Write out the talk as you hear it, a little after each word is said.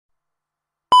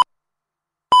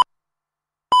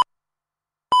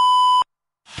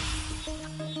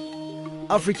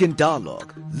African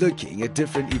Dialogue, looking at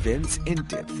different events in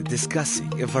depth,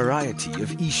 discussing a variety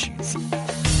of issues.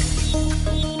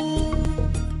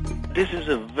 This is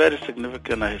a very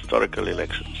significant historical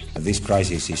election. This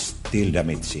crisis is still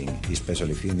damaging,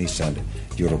 especially Finnish and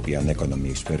European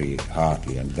economies very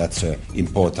hardly, and that's an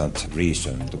important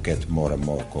reason to get more and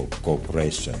more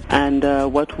cooperation. And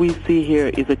what we see here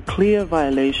is a clear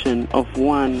violation of,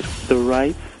 one, the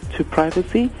rights to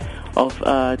privacy of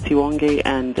Tiwonge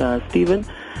and Stephen,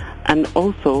 and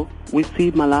also we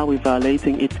see Malawi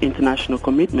violating its international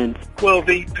commitments. Well,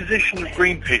 the position of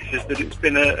Greenpeace is that it's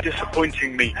been a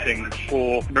disappointing meeting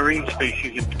for marine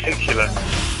species in particular.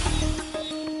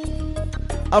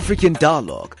 African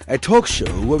Dialogue, a talk show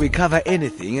where we cover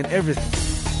anything and everything.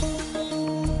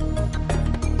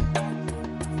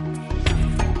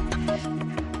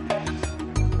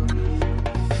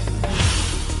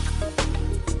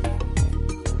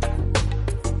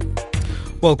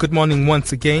 Well, good morning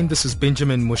once again. This is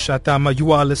Benjamin Mushatama.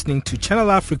 You are listening to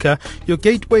Channel Africa, your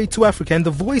gateway to Africa and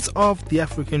the voice of the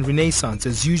African Renaissance.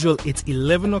 As usual, it's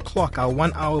 11 o'clock. Our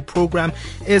 1 hour program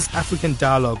is African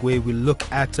Dialogue, where we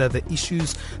look at the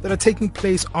issues that are taking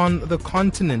place on the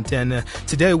continent. And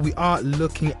today we are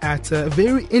looking at a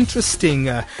very interesting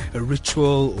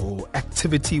ritual or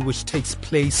activity which takes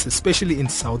place, especially in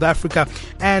South Africa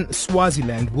and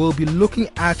Swaziland. We'll be looking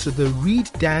at the Reed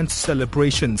Dance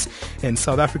celebrations in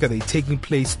South Africa. They're taking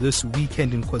place this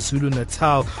weekend in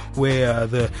KwaZulu-Natal, where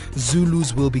the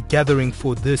Zulus will be gathering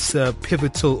for this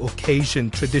pivotal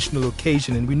occasion, traditional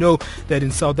occasion. And we know that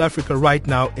in South Africa right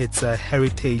now it's a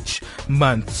Heritage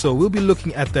Month. So we'll be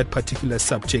looking at that particular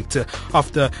subject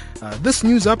after this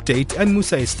news update, and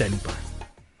Musa is standing by.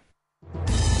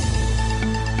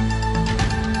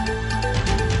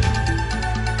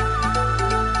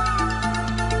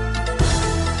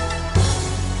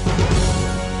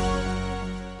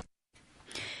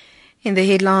 In the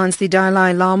headlines, the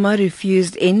Dalai Lama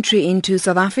refused entry into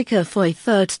South Africa for a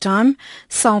third time.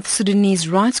 South Sudanese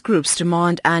rights groups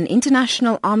demand an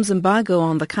international arms embargo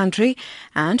on the country.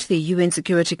 And the UN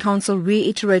Security Council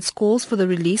reiterates calls for the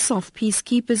release of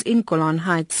peacekeepers in Golan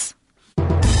Heights.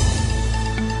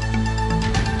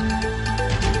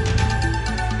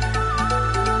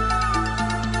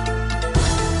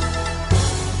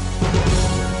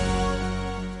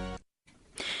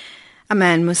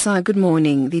 Aman Musa, good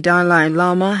morning. The Dalai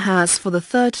Lama has for the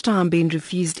third time been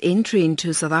refused entry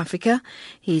into South Africa.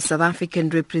 His South African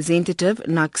representative,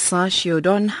 Naksa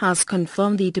Shiodon, has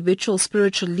confirmed the habitual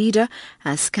spiritual leader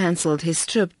has cancelled his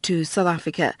trip to South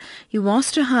Africa. He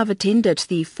was to have attended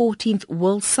the 14th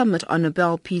World Summit on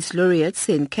Nobel Peace Laureates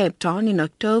in Cape Town in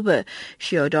October.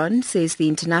 Shiodon says the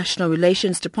International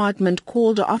Relations Department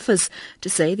called the office to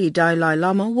say the Dalai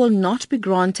Lama will not be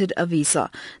granted a visa.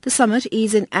 The summit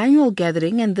is an annual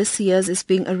gathering, and this year's is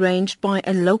being arranged by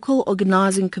a local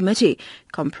organizing committee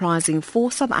comprising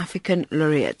 4 South African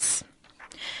laureates.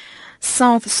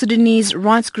 South Sudanese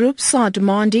rights groups are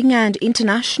demanding an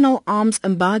international arms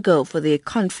embargo for their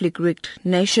conflict-rigged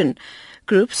nation.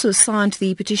 Groups who signed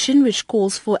the petition, which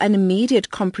calls for an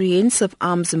immediate comprehensive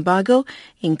arms embargo,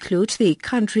 include the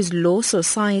country's Law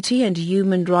Society and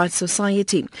Human Rights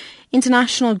Society.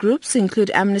 International groups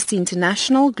include Amnesty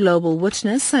International, Global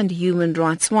Witness and Human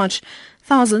Rights Watch.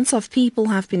 Thousands of people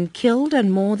have been killed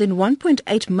and more than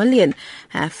 1.8 million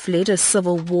have fled a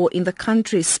civil war in the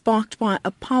country sparked by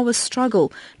a power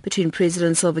struggle between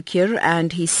President Salva Kiir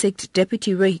and his sect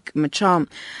deputy Riek Machar.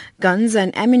 Guns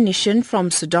and ammunition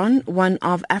from Sudan, one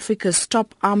of Africa's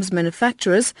top arms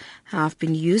manufacturers, have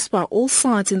been used by all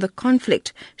sides in the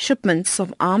conflict. Shipments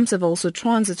of arms have also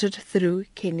transited through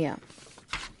Kenya.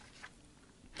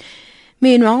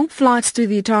 Meanwhile, flights to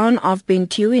the town of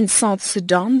Bentiu in South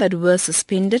Sudan that were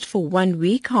suspended for 1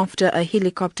 week after a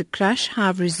helicopter crash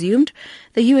have resumed.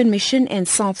 The UN mission in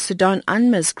South Sudan,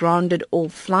 UNMISS, grounded all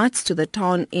flights to the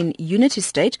town in Unity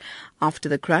State after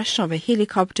the crash of a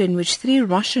helicopter in which 3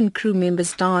 Russian crew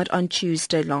members died on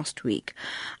Tuesday last week.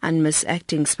 UNMISS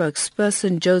acting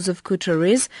spokesperson Joseph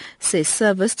Gutierrez says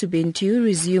service to Bentiu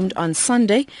resumed on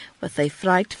Sunday with a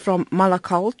flight from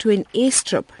Malakal to an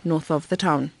airstrip north of the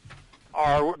town.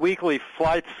 Our weekly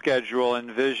flight schedule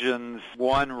envisions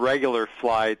 1 regular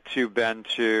flight to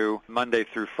Bentiu Monday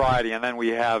through Friday, and then we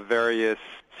have various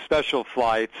special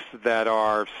flights that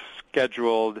are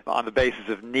scheduled on the basis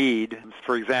of need.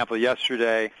 For example,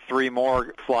 yesterday, 3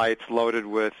 more flights loaded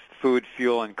with food,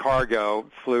 fuel, and cargo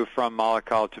flew from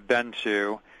Malakal to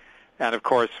Bentiu. And of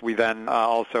course, we then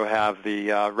also have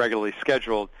the regularly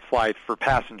scheduled flight for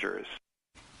passengers.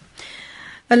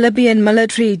 A Libyan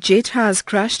military jet has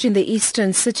crashed in the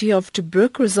eastern city of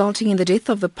Tobruk, resulting in the death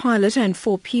of the pilot and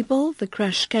 4 people. The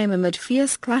crash came amid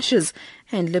fierce clashes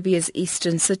in Libya's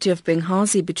eastern city of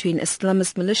Benghazi between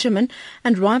Islamist militiamen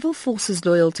and rival forces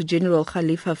loyal to General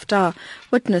Khalifa Haftar.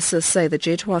 Witnesses say the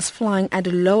jet was flying at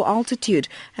a low altitude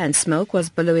and smoke was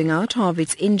billowing out of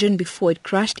its engine before it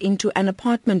crashed into an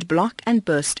apartment block and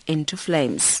burst into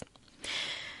flames.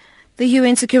 The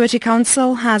UN Security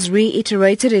Council has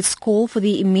reiterated its call for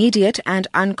the immediate and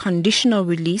unconditional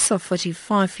release of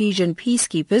 45 Fijian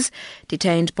peacekeepers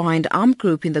detained by an armed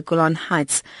group in the Golan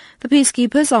Heights. The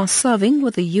peacekeepers are serving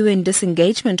with the UN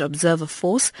Disengagement Observer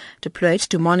Force deployed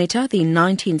to monitor the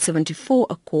 1974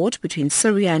 accord between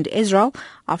Syria and Israel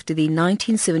after the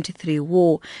 1973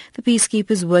 war. The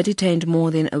peacekeepers were detained more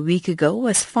than a week ago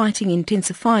as fighting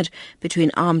intensified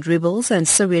between armed rebels and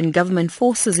Syrian government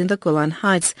forces in the Golan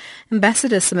Heights.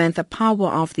 Ambassador Samantha Power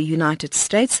of the United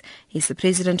States is the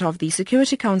president of the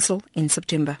Security Council in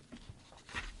September.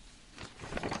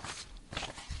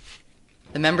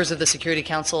 The members of the Security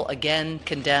Council again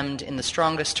condemned in the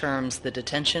strongest terms the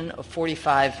detention of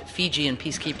 45 Fijian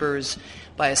peacekeepers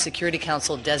by a Security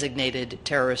Council designated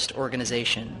terrorist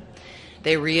organization.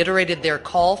 They reiterated their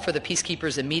call for the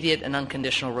peacekeepers' immediate and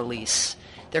unconditional release.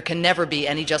 There can never be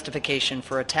any justification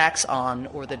for attacks on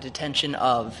or the detention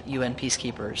of UN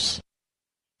peacekeepers.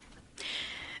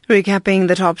 Recapping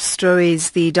the top stories,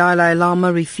 the Dalai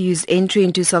Lama refused entry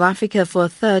into South Africa for a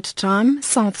third time.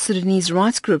 South Sudanese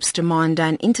rights groups demand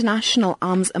an international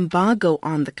arms embargo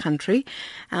on the country.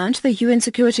 And the UN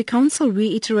Security Council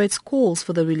reiterates calls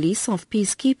for the release of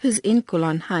peacekeepers in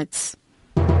Golan Heights.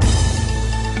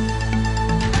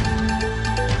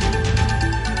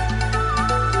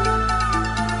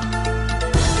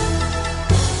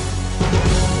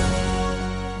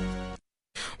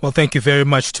 Well, thank you very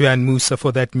much to Ann Musa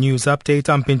for that news update.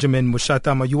 I'm Benjamin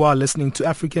Mushatama. You are listening to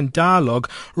African Dialogue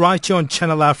right here on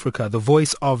Channel Africa, the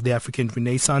voice of the African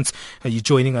Renaissance. You're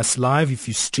joining us live if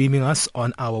you're streaming us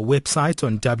on our website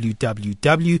on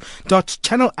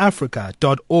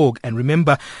www.channelafrica.org. And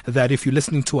remember that if you're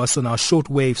listening to us on our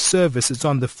shortwave service, it's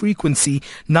on the frequency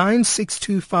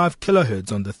 9625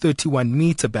 kilohertz on the 31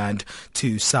 meter band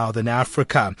to Southern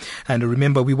Africa. And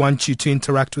remember, we want you to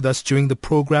interact with us during the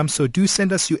program, so do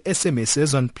send us your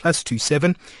SMSs on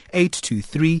 +27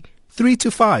 823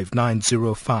 325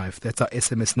 905. That's our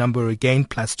SMS number again,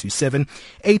 +27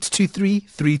 823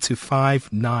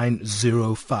 325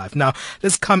 905. Now,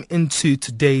 let's come into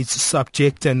today's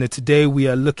subject, and today we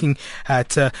are looking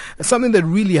at something that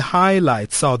really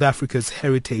highlights South Africa's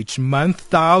Heritage Month.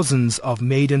 Thousands of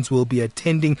maidens will be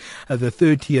attending the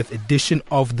 30th edition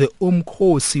of the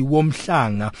Umkhosi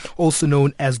Womhlanga, also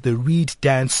known as the Reed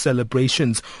Dance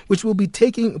celebrations, which will be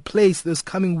taking place this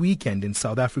coming weekend in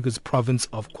South Africa's province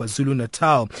of KwaZulu-Natal.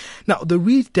 Now, the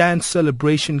Reed Dance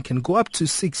celebration can go up to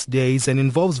 6 days and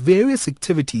involves various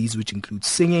activities which include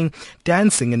singing,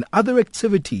 dancing and other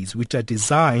activities which are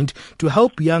designed to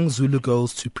help young Zulu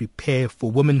girls to prepare for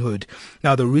womanhood.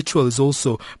 Now, the ritual is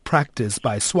also practiced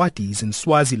by Swatis in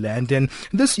Swaziland, and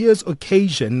this year's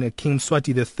occasion, King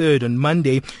Mswati III on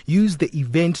Monday used the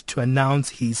event to announce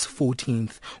his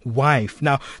 14th wife.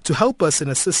 Now, to help us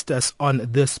and assist us on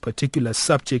this particular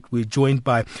subject, we're joined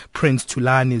by Prince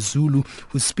Thulani Zulu,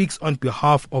 who speaks on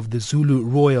behalf of the Zulu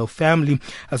royal family,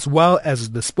 as well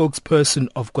as the spokesperson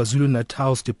of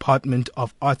KwaZulu-Natal's Department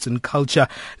of Arts and Culture,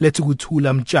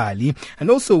 Lethukuthula Mtshali. And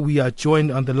also we are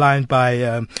joined on the line by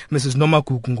Mrs.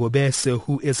 Nomagugu Ngobese,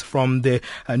 who is from the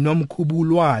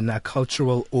Nomkhubulwana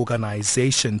Cultural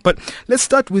Organization. But let's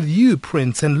start with you,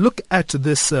 Prince, and look at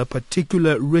this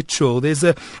particular ritual. There's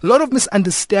a lot of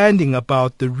misunderstanding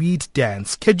about the Reed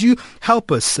Dance. Could you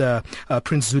help us,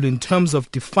 Prince Zulu, in terms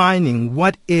of defining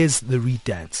what is the Reed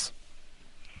Dance?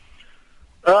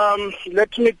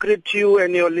 Let me greet you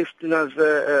and your listeners,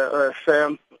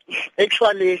 Sam.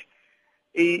 Actually,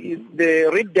 the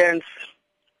Reed Dance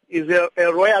is a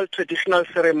royal traditional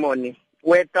ceremony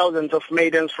where thousands of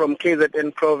maidens from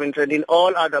KZN province and in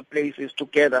all other places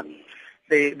together,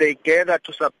 they gather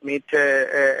to submit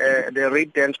the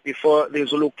Reed Dance before the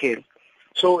Zulu king.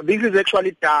 So this is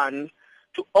actually done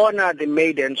to honor the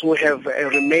maidens who have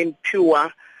remained pure,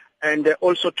 and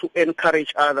also to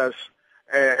encourage others,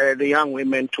 the young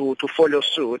women, to follow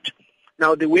suit.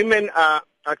 Now, the women are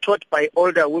taught by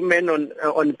older women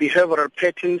on behavioral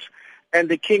patterns, and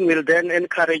the king will then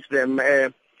encourage them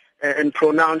and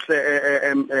pronounce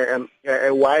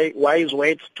wise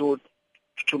words to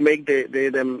make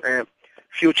them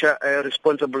future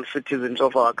responsible citizens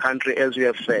of our country, as you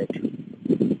have said.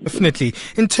 Definitely.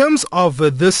 In terms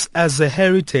of this as a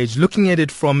heritage, looking at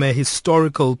it from a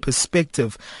historical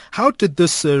perspective, how did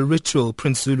this ritual,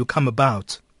 Prince Zulu, come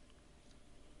about?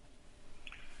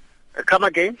 Come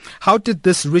again? How did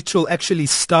this ritual actually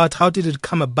start? How did it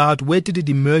come about? Where did it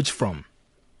emerge from?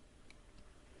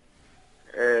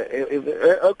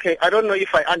 Okay, I don't know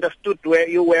if I understood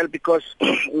you well because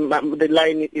the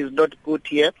line is not good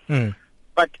here.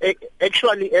 But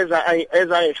actually, as I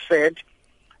have said,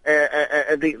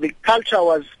 the culture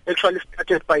was actually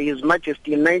started by His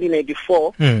Majesty in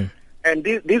 1984, and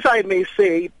this I may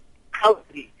say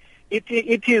proudly,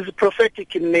 it is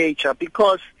prophetic in nature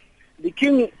because the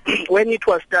king, when it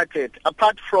was started,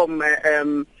 apart from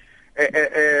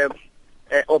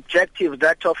objectives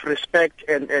that of respect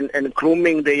and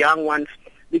grooming the young ones,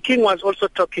 the king was also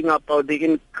talking about the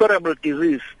incurable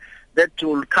disease that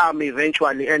will come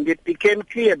eventually, and it became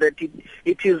clear that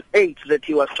it is AIDS that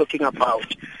he was talking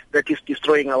about that is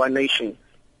destroying our nation.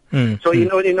 So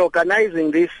in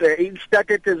organizing this, it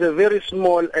started as a very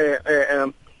small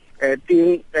thing.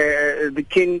 The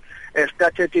king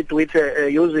started it with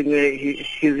using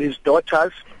his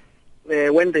daughters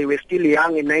when they were still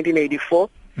young in 1984.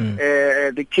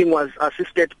 The king was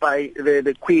assisted by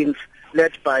the queens,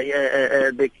 led by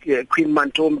the Queen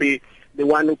Mantombi, the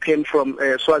one who came from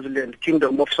Swaziland,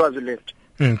 Kingdom of Swaziland.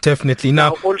 Definitely.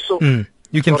 Now also,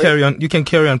 you can carry on. You can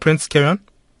carry on, Prince. Carry on.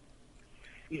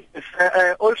 Yes,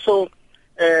 also,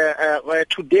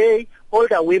 today,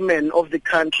 older women of the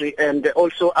country and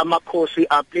also Amakosi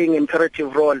are playing an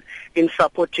imperative role in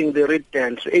supporting the reed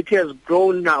dance. It has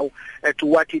grown now to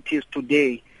what it is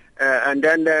today. And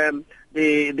then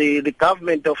the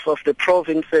government of the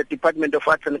province, Department of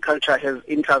Arts and Culture has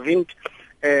intervened,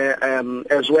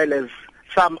 as well as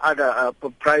some other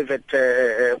private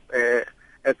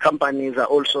companies are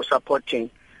also supporting.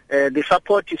 The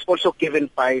support is also given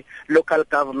by local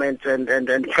government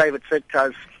and private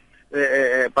sectors,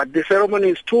 but the ceremony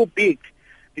is too big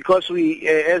because we,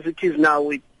 as it is now,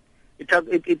 it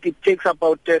takes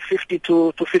about 50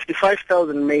 to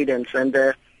 55,000 maidens, and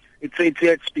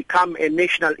it's become a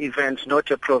national event, not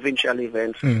a provincial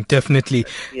event. Definitely.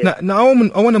 Yes. Now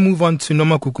I want to move on to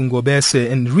Nomagugu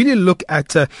Ngobese and really look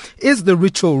at, is the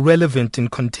ritual relevant in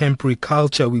contemporary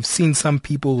culture? We've seen some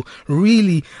people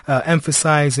really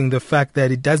emphasizing the fact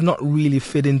that it does not really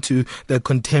fit into the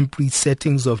contemporary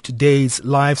settings of today's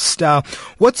lifestyle.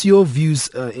 What's your views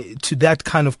to that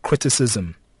kind of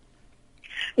criticism?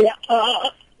 Yeah,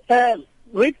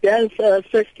 Reed Dance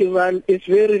Festival is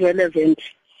very relevant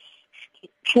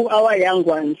to our young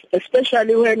ones,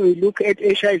 especially when we look at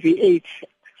HIV/AIDS.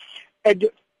 And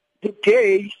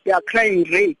today they are crying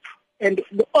rape, and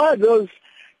all those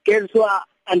girls who are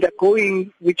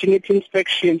undergoing virginity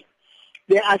inspection,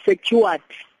 they are secured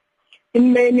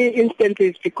in many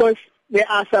instances because there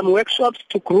are some workshops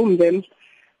to groom them,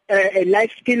 a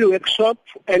life skill workshop,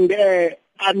 and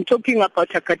I'm talking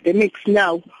about academics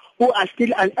now who are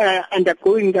still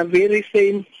undergoing the very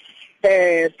same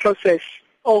process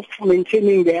of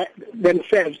maintaining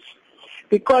themselves,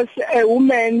 because a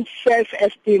woman's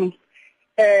self-esteem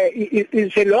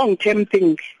is a long-term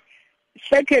thing.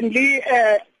 Secondly,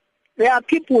 there are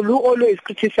people who always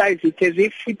criticize it as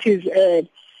if it is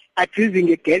abusing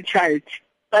a girl child.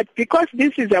 But because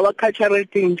this is our cultural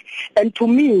thing, and to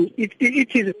me,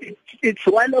 it's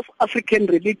one of African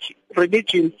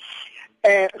religion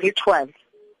ritual,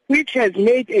 which has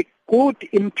made a good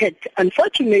impact.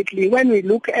 Unfortunately, when we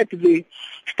look at the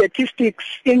statistics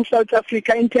in South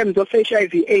Africa in terms of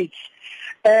HIV/AIDS,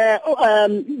 they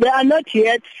are not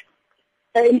yet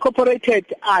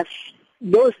incorporated as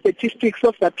those statistics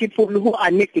of the people who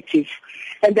are negative.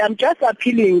 And I'm just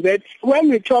appealing that when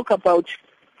we talk about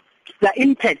the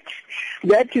impact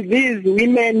that these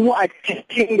women who are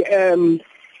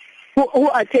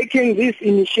taking this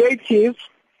initiative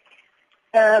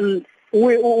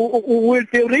will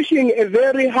be reaching a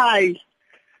very high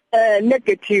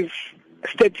negative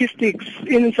statistics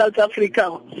in South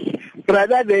Africa,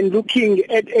 rather than looking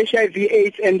at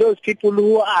HIV/AIDS and those people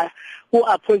who are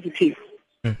positive.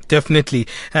 Definitely.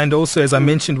 And also, as I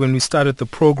mentioned when we started the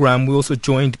program, we're also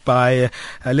joined by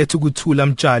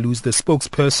Letuguthula Mtshali, who's the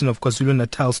spokesperson of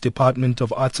KwaZulu-Natal's Department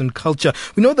of Arts and Culture.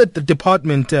 We know that the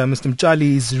department, Mr.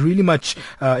 Mtshali, is really much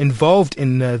involved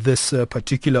in this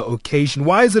particular occasion.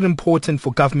 Why is it important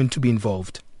for government to be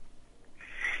involved?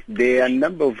 There are a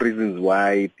number of reasons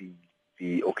why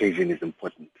the occasion is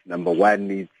important. Number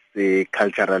one is the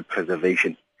cultural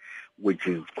preservation, which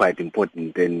is quite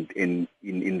important, and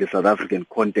in the South African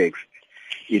context,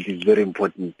 it is very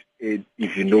important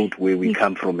if you note where we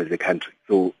come from as a country.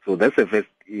 So that's the first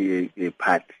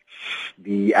part.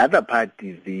 The other part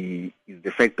is the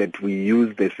fact that we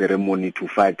use the ceremony to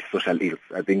fight social ills.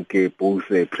 I think both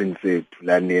Prince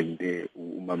Thulani and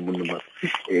Umamunuma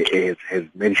has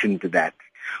mentioned that.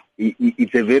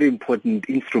 It's a very important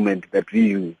instrument that we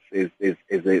use as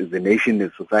a nation,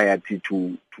 as society,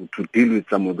 to deal with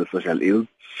some of the social ills,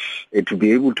 to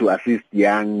be able to assist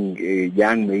young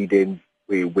maidens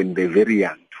when they're very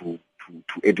young, to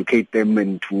educate them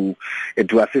and to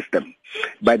assist them.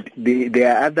 But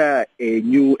there are other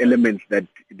new elements that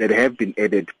have been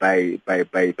added by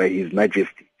His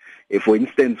Majesty. For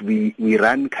instance, we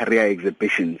run career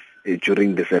exhibitions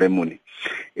during the ceremony.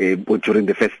 Or during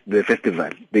the festival.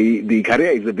 The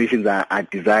career exhibitions are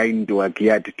designed or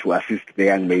geared to assist the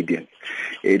young maidens,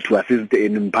 to assist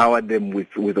and empower them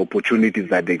with opportunities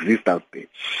that exist out there.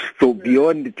 So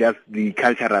beyond just the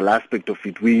cultural aspect of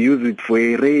it, we use it for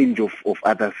a range of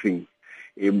other things.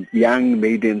 Young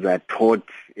maidens are taught,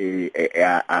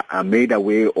 are made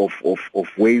aware of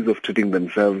ways of treating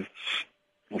themselves,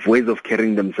 of ways of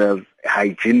carrying themselves,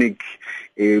 hygienic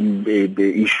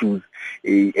issues.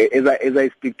 As I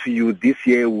speak to you, this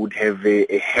year we would have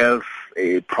a health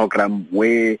program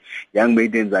where young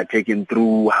maidens are taken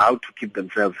through how to keep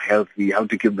themselves healthy, how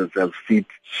to keep themselves fit.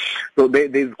 So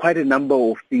there's quite a number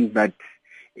of things that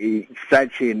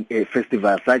such a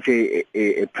festival, such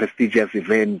a prestigious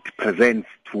event presents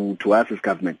to us as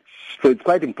government. So it's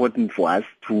quite important for us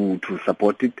to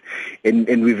support it, and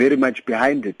we're very much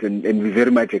behind it, and we're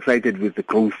very much excited with the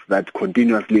growth that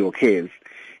continuously occurs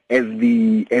as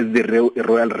the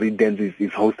Royal Reed Dance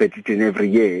is hosted each and every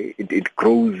year. It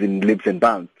grows in leaps and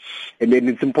bounds, and then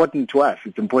it's important to us.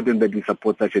 It's important that we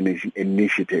support such an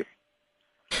initiative.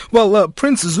 Well,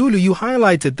 Prince Zulu, you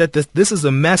highlighted that this is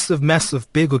a massive,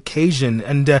 big occasion,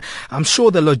 and I'm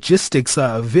sure the logistics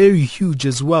are very huge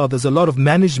as well. There's a lot of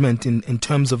management in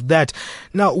terms of that.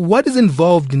 Now, what is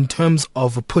involved in terms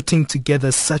of putting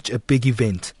together such a big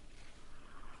event?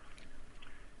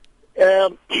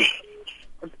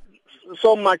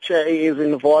 So much is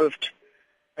involved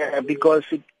because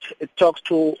it talks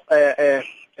to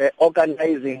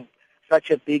organizing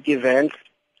such a big event,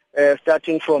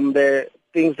 starting from the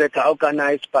things that are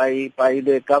organized by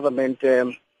the government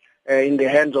in the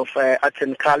hands of arts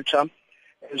and culture,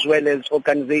 as well as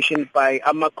organization by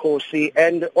Amakosi,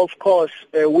 and of course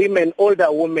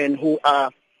older women who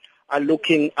are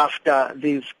looking after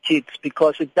these kids,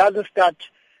 because it doesn't start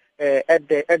at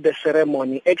the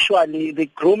ceremony. Actually, the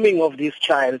grooming of this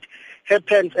child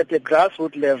happens at the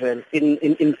grassroots level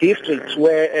in districts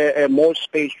where more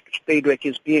spade work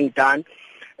is being done,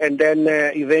 and then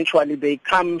eventually they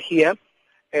come here.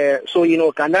 So in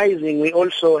organizing, we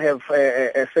also have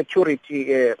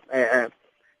security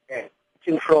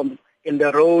from in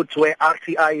the roads where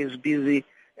RTI is busy.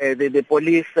 The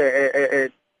police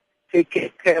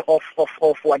take care of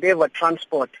whatever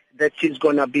transport that is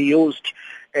going to be used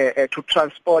to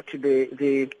transport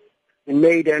the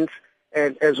maidens,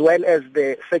 and as well as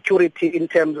the security in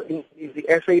terms of the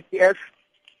SAPS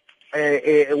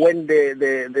when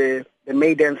the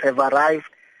maidens have arrived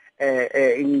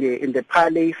in the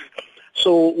palace.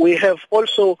 So we have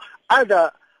also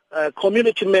other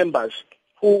community members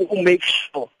who make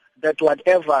sure that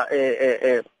whatever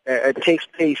takes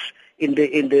place in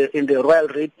the royal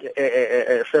Reed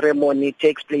ceremony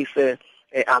takes place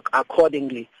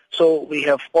accordingly. So we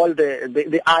have all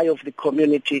the eye of the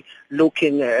community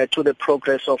looking to the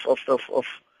progress of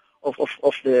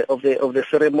the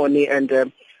ceremony,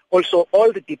 and also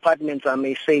all the departments, I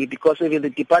may say, because even the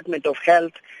Department of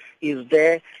Health is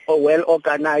there, well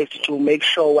organized to make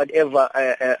sure whatever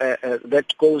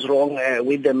that goes wrong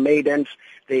with the maidens,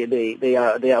 they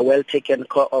are well taken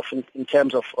care of in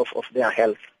terms of their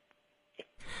health.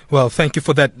 Well, thank you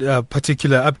for that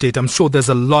particular update. I'm sure there's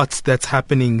a lot that's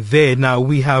happening there. Now,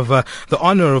 we have the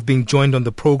honor of being joined on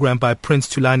the program by Prince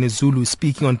Thulani Zulu,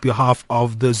 speaking on behalf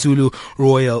of the Zulu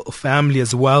royal family,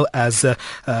 as well as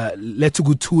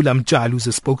Lethugu Thula Mjalu, who's a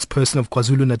spokesperson of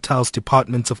KwaZulu-Natal's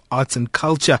Department of Arts and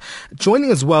Culture.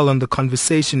 Joining as well on the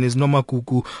conversation is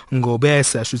Nomagugu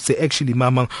Ngobese, I should say actually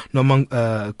Mama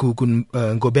Nomagugu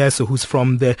Ngobese, who's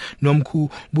from the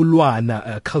Nomku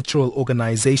Bulwana Cultural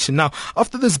Organization. Now,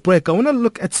 after this break, I want to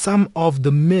look at some of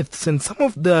the myths and some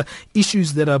of the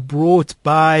issues that are brought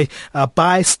by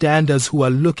bystanders who are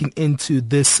looking into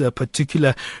this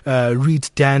particular Reed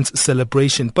Dance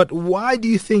celebration. But why do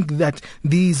you think that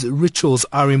these rituals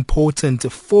are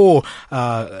important for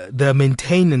the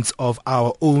maintenance of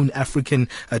our own African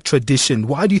tradition?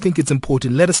 Why do you think it's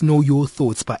important? Let us know your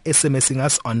thoughts by SMSing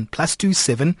us on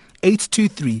 +27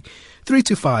 823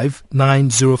 325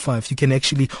 905. You can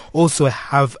actually also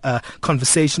have a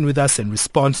conversation with us and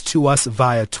respond to us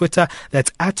via Twitter.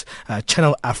 That's at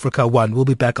Channel Africa 1. We'll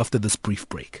be back after this brief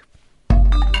break.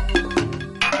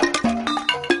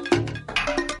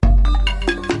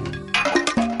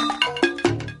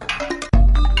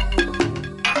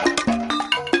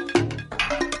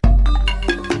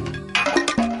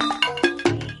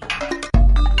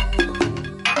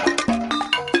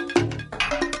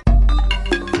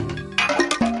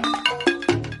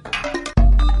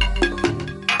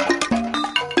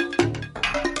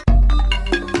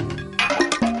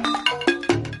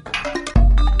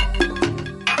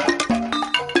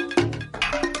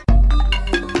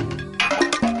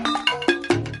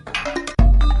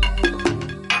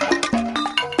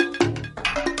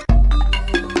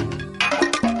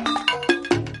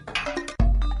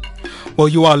 Well,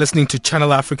 you are listening to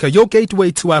Channel Africa, your gateway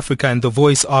to Africa and the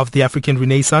voice of the African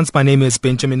Renaissance. My name is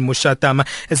Benjamin Mushatama.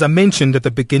 As I mentioned at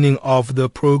the beginning of the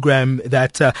program,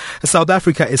 that South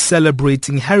Africa is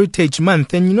celebrating Heritage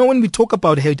Month. And you know, when we talk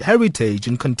about heritage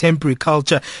and contemporary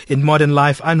culture in modern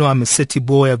life, I know I'm a city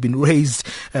boy. I've been raised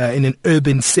in an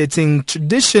urban setting.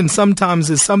 Tradition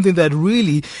sometimes is something that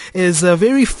really is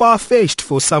very far-fetched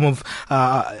for some of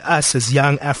us as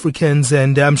young Africans.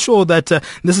 And I'm sure that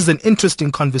this is an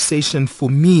interesting conversation for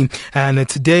me. And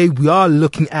today we are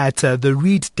looking at the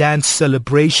Reed Dance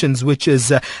Celebrations, which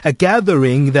is a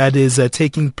gathering that is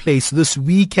taking place this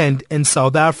weekend in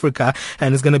South Africa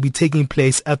and is going to be taking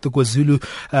place at the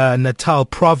KwaZulu-Natal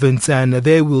province. And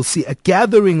there we'll see a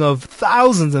gathering of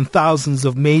thousands and thousands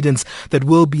of maidens that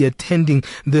will be attending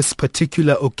this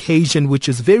particular occasion, which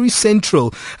is very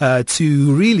central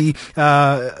to really,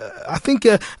 I think,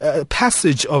 a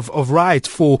passage of right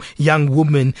for young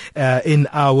women in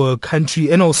our country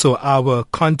and also our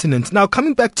continent. Now,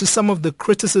 coming back to some of the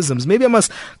criticisms, maybe I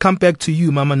must come back to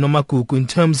you, Mama Nomakuku, in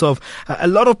terms of a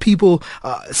lot of people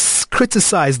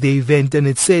criticize the event, and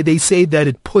they say that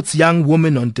it puts young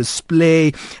women on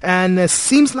display, and it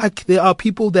seems like there are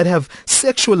people that have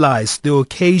sexualized the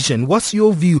occasion. What's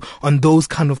your view on those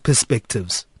kind of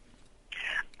perspectives?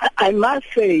 I must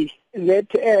say that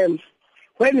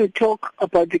when we talk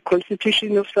about the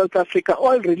Constitution of South Africa,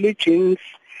 all religions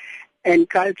and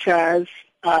cultures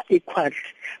are equal.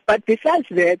 But besides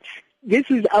that, this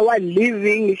is our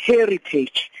living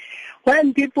heritage.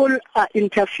 When people are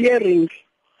interfering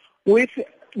with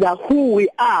who we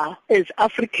are as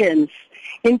Africans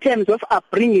in terms of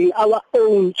upbringing our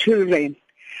own children,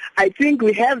 I think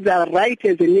we have the right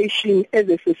as a nation, as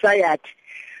a society,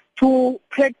 to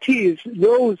practice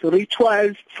those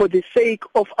rituals for the sake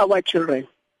of our children.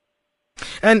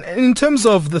 And in terms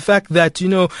of the fact that, you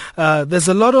know, there's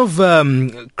a lot of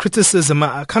criticism,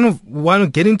 I kind of want to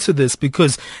get into this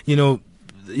because, you know,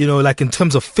 like in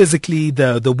terms of physically,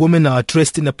 the women are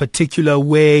dressed in a particular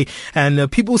way,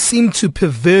 and people seem to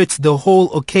pervert the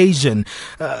whole occasion.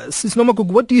 Sis Nomakuk,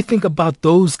 what do you think about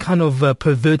those kind of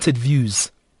perverted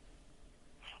views?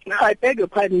 I beg your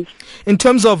pardon. In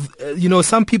terms of,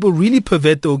 some people really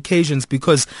pervert the occasions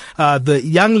because the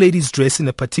young ladies dress in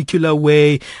a particular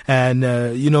way, and,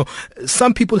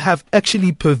 some people have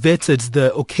actually perverted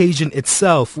the occasion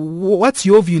itself. What's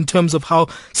your view in terms of how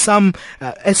some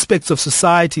aspects of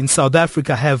society in South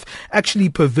Africa have actually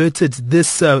perverted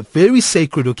this very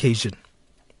sacred occasion?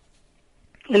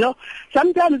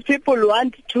 Sometimes people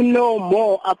want to know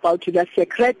more about the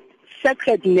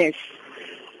sacredness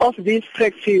of this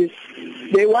practice.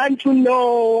 They want to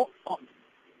know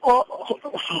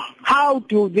how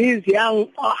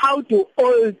do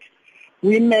old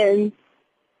women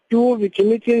do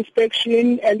virginity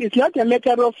inspection, and it's not a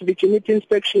matter of virginity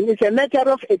inspection, it's a matter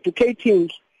of educating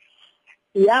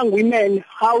young women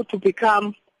how to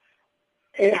become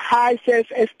a high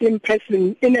self-esteem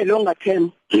person in a longer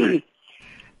term.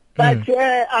 But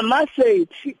I must say,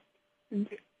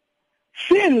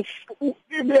 since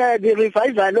the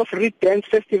revival of Reed Dance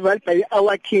Festival by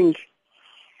our king,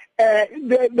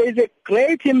 there is a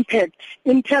great impact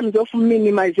in terms of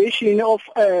minimization of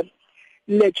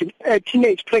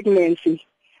teenage pregnancy.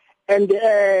 And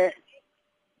as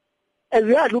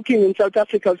we are looking in South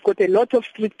Africa, we've got a lot of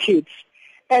street kids.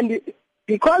 And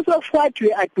because of what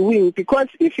we are doing, because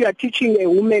if you are teaching a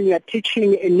woman, you are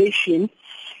teaching a nation,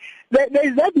 there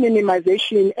is that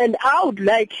minimization. And I would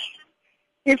like,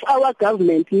 if our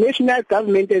government, national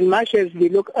government, as much as we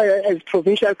look as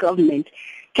provincial government,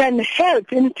 can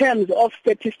help in terms of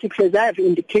statistics, as I have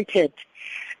indicated,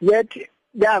 that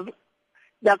the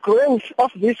growth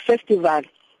of this festival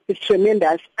is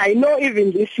tremendous. I know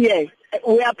even this year,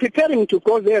 we are preparing to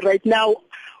go there right now.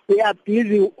 we are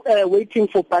busy waiting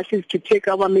for buses to take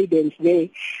our maidens there.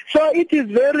 So it is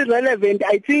very relevant.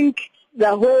 I think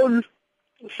the whole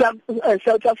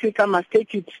South Africa must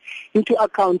take it into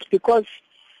account, because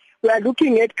we are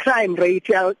looking at crime rate.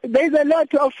 There's a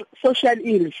lot of social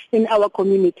ills in our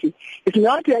community. It's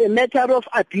not a matter of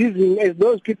abusing, as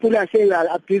those people are saying are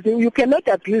abusing. You cannot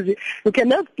abuse it. You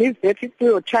cannot give birth to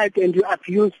your child and you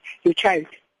abuse your child.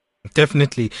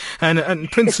 Definitely.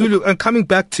 And Prince Zulu, coming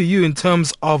back to you in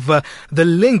terms of the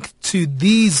link to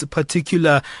these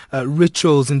particular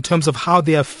rituals, in terms of how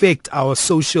they affect our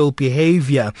social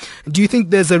behavior, do you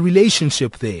think there's a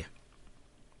relationship there?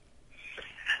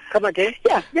 Come again?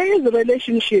 Yeah, there is a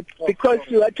relationship, because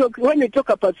when we talk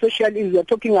about social ills, we are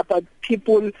talking about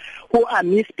people who are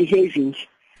misbehaving.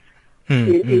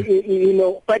 You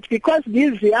know, but because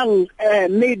these young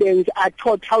maidens are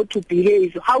taught how to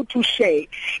behave, how to share,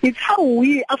 it's how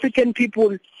we African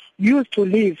people used to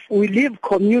live. We live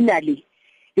communally,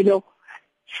 you know.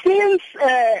 Since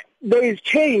there is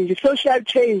change, social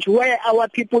change, where our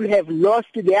people have lost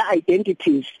their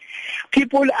identities,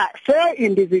 people are so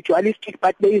individualistic,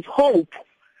 but there is hope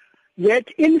that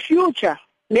in future,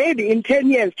 maybe in 10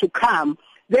 years to come,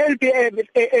 there will be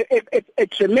a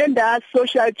tremendous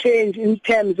social change in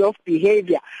terms of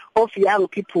behavior of young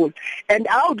people. And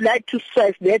I would like to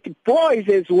stress that boys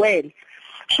as well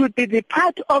should be the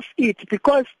part of it,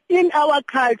 because in our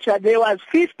culture there was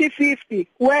 50-50,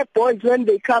 where boys, when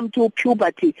they come to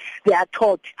puberty, they are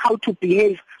taught how to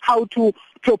behave, how to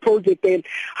propose a girl,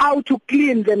 how to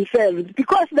clean themselves,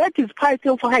 because that is part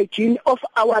of hygiene of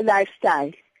our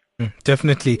lifestyle.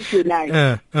 Definitely.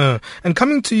 And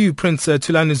coming to you, Prince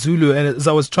Thulani Zulu, and as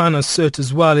I was trying to assert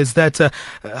as well, is that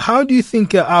how do you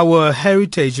think our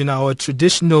heritage and our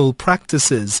traditional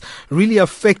practices really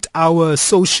affect our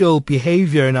social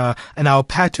behavior and our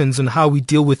patterns and how we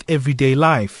deal with everyday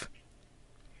life?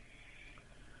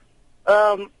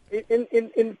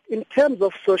 In terms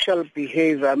of social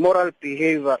behavior, moral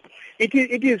behavior,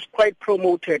 it is quite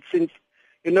promoted, since,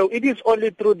 you know, it is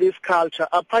only through this culture,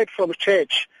 apart from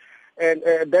church, and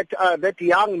that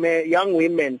young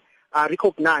women are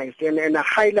recognized and are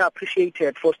highly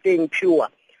appreciated for staying pure.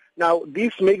 Now,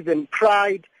 this makes them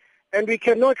pride, and we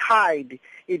cannot hide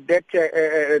it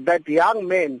that young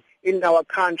men in our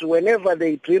country, whenever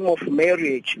they dream of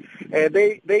marriage,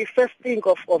 they first think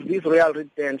of these royal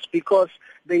riddance, because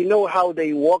they know how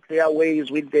they walk their ways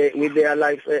with their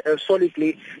lives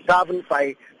solidly governed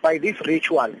by this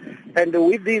ritual. And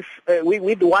with this,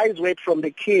 with wise words from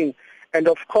the king, and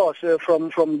of course from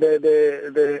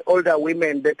the older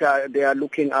women that they are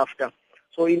looking after.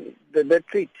 So that's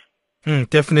it.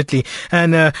 Definitely.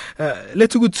 And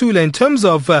Letugu Thula, in terms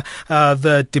of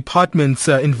the department's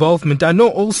involvement, I know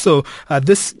also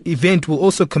this event will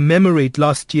also commemorate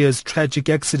last year's tragic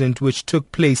accident which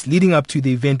took place leading up to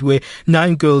the event, where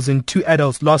 9 girls and 2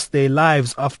 adults lost their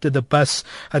lives after the bus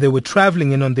they were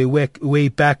traveling in on their way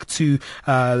back to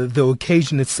the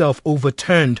occasion itself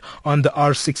overturned on the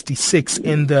R66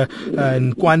 in the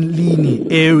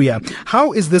Nkwanlini area.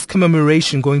 How is this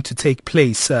commemoration going to take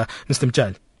place, Mr.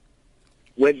 Mtshali?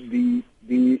 Well,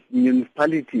 the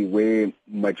municipality where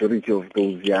majority of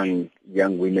those young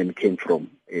women came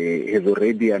from has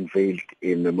already unveiled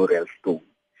a memorial stone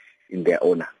in their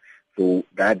honor. So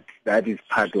that is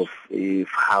part of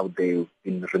how they've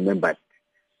been remembered.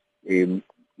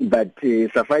 But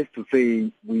suffice to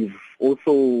say, we've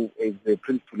also, as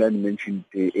Prince Thulani mentioned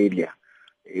earlier,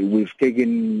 we've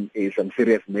taken some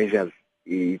serious measures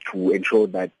to ensure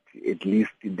that at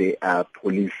least there are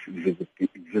police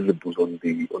visible on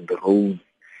the roads,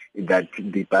 that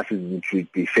the buses which will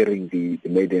be ferrying the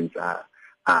maidens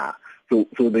are. So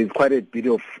there's quite a bit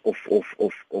of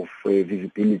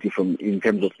visibility in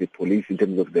terms of the police, in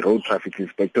terms of the road traffic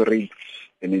inspectorate,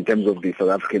 and in terms of the South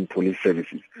African police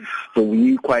services. So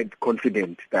we're quite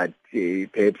confident that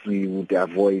perhaps we would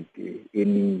avoid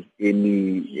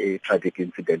any tragic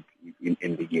incident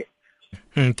in the year.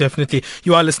 Definitely.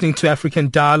 You are listening to African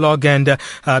Dialogue, and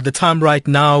the time right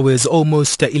now is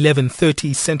almost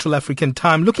 11:30 Central African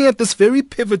Time. Looking at this very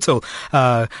pivotal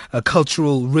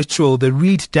cultural ritual, the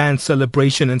Reed Dance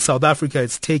celebration in South Africa.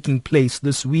 It's taking place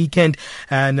this weekend,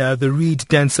 and the Reed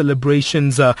Dance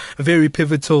celebrations are very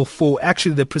pivotal for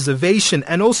actually the preservation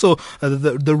and also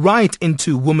the right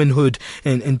into womanhood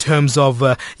in terms of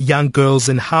young girls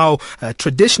and how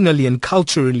traditionally and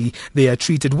culturally they are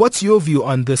treated. What's your view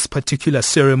on this particular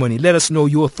ceremony. Let us know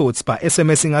your thoughts by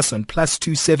SMSing us on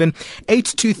 +27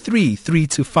 823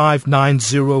 325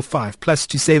 905.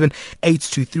 +27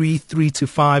 823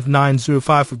 325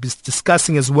 905. We'll be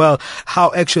discussing as well how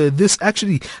this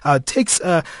takes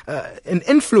an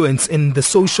influence in the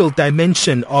social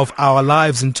dimension of our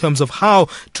lives in terms of how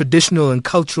traditional and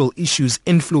cultural issues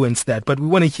influence that. But we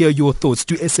want to hear your thoughts.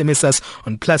 Do SMS us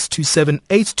on +27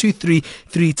 823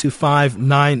 325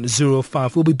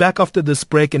 905. We'll be back after this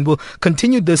break and we'll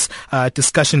continue this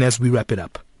discussion as we wrap it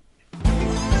up.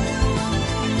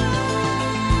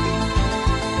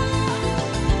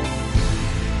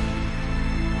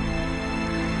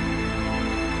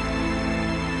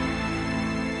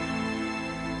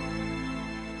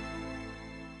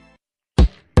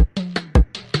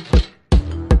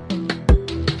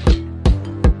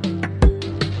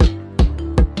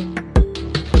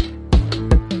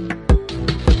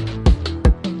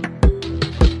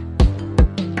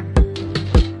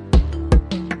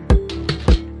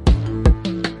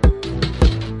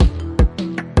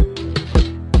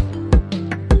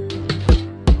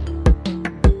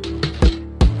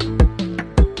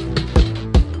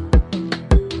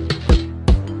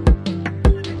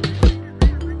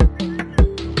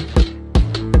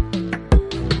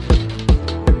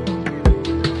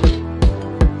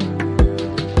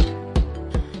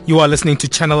 You are listening to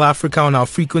Channel Africa on our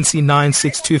frequency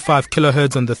 9625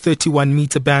 kilohertz on the 31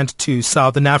 meter band to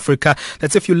Southern Africa.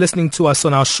 That's if you're listening to us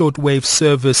on our shortwave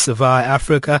service via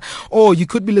Africa, or you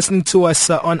could be listening to us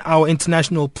on our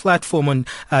international platform on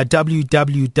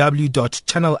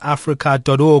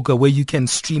www.channelafrica.org, where you can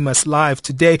stream us live.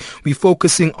 Today, we're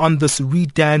focusing on this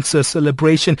Reed Dance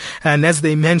celebration, and as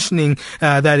they're mentioning,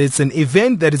 that it's an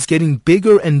event that is getting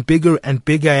bigger and bigger and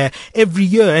bigger every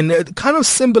year, and it kind of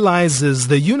symbolizes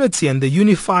the unity and the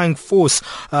unifying force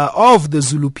of the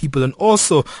Zulu people and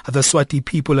also the Swati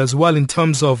people as well, in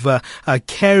terms of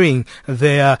carrying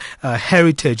their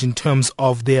heritage, in terms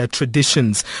of their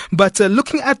traditions. But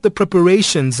looking at the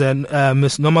preparations, and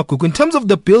Ms. Nomagugu, in terms of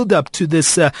the build-up to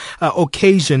this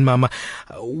occasion, Mama,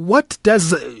 what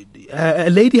does a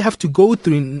lady have to go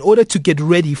through in order to get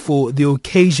ready for the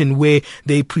occasion where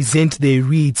they present their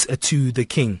reeds to the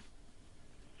king?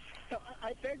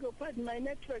 My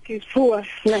network is poor.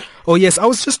 Oh yes, I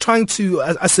was just trying to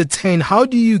ascertain, how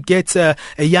do you get a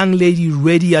young lady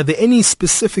ready? Are there any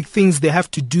specific things they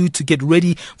have to do to get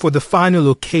ready for the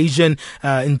final occasion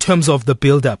in terms of the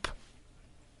build-up?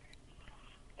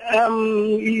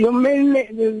 You mean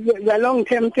the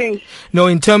long-term thing? No,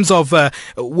 in terms of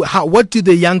what do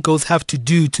the young girls have to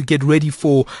do to get ready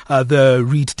for the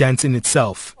Reed Dance in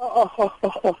itself?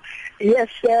 Yes,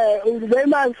 they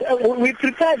must. We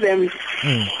prepare them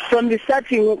from the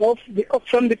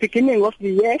from the beginning of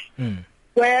the year,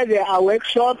 where there are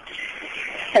workshops,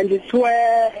 and it's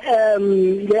where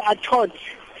they are taught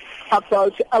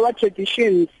about our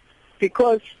traditions.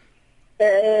 Because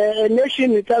a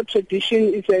nation without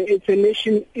tradition is a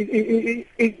nation.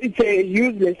 It's a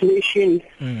useless nation.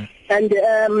 And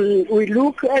we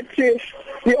look at.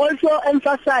 We also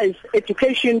emphasize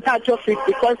education part of it,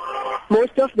 because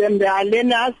most of them, they are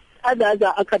learners, others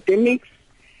are academics.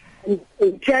 And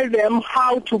we tell them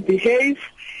how to behave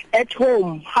at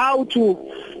home, how to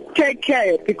take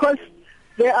care, because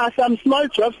there are some small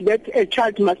jobs that a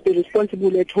child must be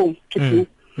responsible at home to do.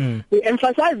 We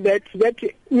emphasize that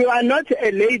you are not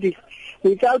a lady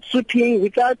without sweeping,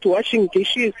 without washing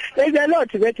dishes. There's a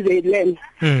lot that they learn.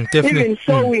 Even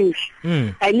sewing.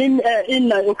 I mean, in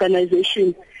my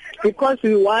organization, because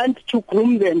we want to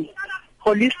groom them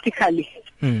holistically.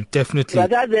 Definitely.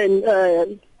 Rather than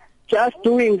just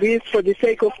doing this for the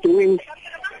sake of doing.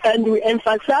 And we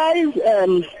emphasize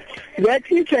that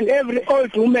each and every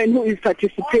old woman who is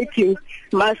participating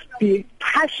must be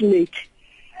passionate.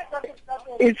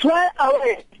 It's why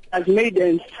our as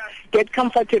maidens get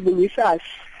comfortable with us.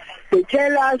 They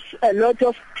tell us a lot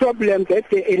of problems that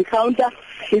they encounter.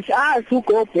 It's us who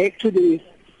go back to the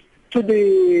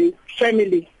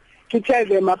family to tell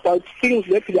them about things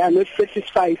that they are not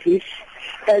satisfied with.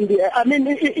 And I mean,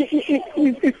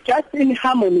 it's just in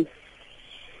harmony.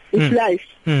 It's life.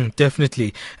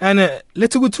 Definitely. And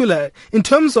Letugutula, in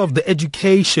terms of the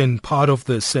education part of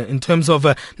this, in terms of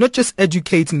not just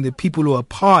educating the people who are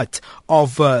part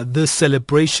of this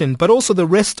celebration, but also the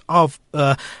rest of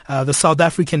the South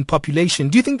African population,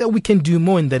 do you think that we can do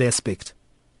more in that aspect?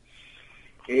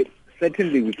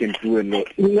 Certainly, we can do a lot.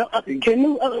 No, can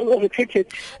you repeat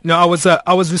it? No, I was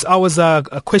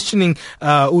questioning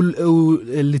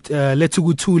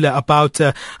Letugutula about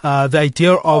the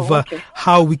idea of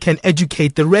how we can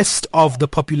educate the rest of the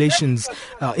populations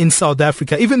in South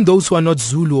Africa, even those who are not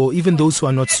Zulu or even those who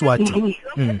are not Swati.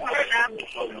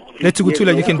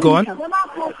 Letugutula, you can go on.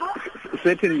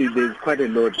 Certainly, there's quite a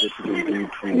lot that we can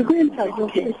do.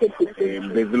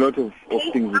 There's a lot of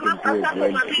things we can do as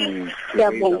well to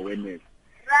raise awareness.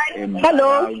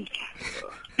 Hello.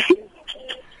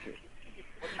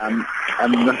 I'm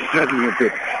not struggling with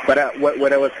it, but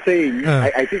what I was saying,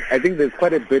 I think there's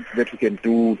quite a bit that we can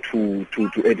do to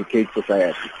educate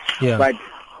society. Yeah. But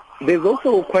there's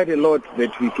also quite a lot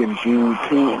that we can do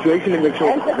to actually make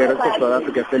sure the rest of South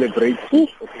Africa celebrates this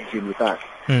occasion with us.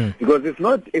 Because it's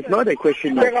not a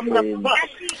question of.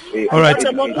 All right.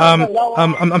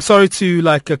 I'm sorry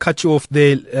to cut you off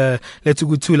there,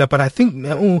 Letugutula, but I think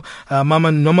Mama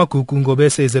Nomaku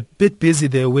Ngobese is a bit busy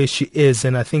there where she is,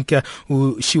 and I think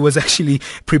she was actually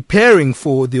preparing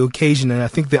for the occasion, and I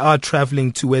think they are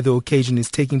traveling to where the occasion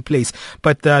is taking place.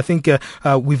 But I think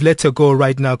we've let her go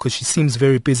right now because she seems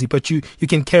very busy. But you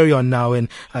can carry on now and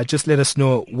just let us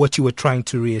know what you were trying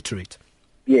to reiterate.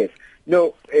 Yes.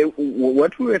 No,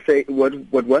 what we were saying, what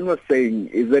one was saying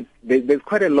is that there's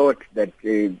quite a lot that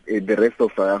the rest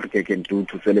of South Africa can do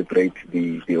to celebrate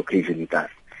the occasion with us.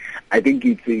 I think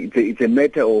it's a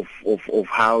matter of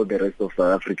how the rest of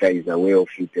South Africa is aware of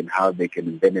it and how they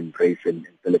can then embrace and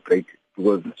celebrate it,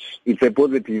 because it's a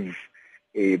positive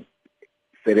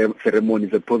ceremony,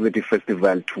 it's a positive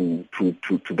festival to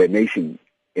the nation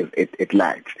at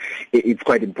large. It's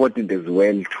quite important as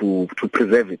well to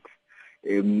preserve it.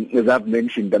 As I've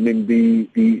mentioned, I mean,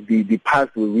 the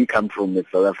past where we come from in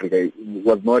South Africa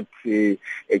was not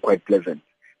quite pleasant.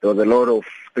 There was a lot of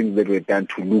things that were done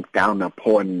to look down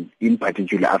upon, in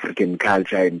particular, African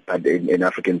culture and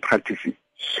African practices.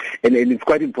 And it's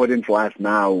quite important for us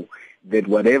now that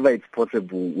whatever is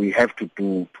possible, we have to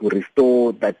do to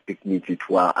restore that dignity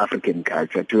to our African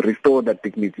culture, to restore that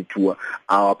dignity to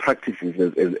our practices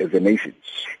as a nation.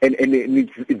 And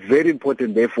it's very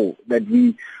important, therefore, that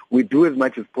we do as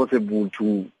much as possible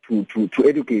to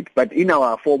educate. But in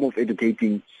our form of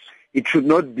educating, it should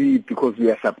not be because we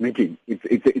are submitting.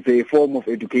 It's a form of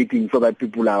educating so that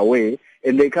people are aware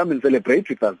and they come and celebrate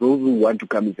with us, those who want to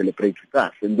come and celebrate with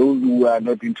us. And those who are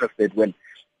not interested,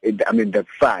 that's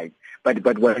fine.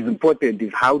 But what is important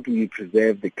is how do we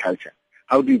preserve the culture?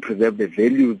 How do we preserve the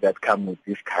values that come with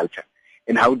this culture?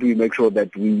 And how do we make sure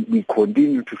that we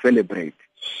continue to celebrate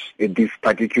this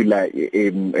particular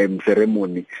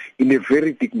ceremony in a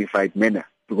very dignified manner?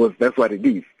 Because that's what it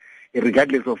is.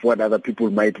 Regardless of what other people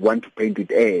might want to paint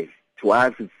it as, to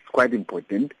us it's quite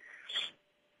important.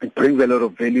 It brings a lot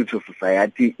of value to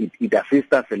society. It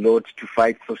assists us a lot to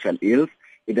fight social ills.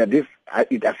 It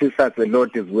assists us a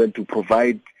lot as well to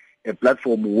provide a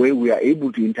platform where we are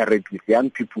able to interact with young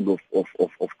people of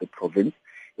the province.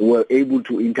 We're able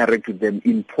to interact with them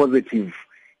in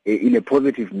a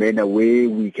positive manner where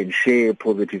we can share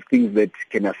positive things that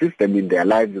can assist them in their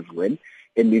lives as well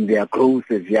and in their growth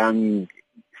as young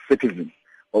citizens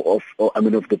of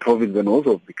the province and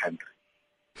also of the country.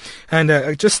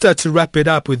 And just to wrap it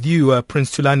up with you,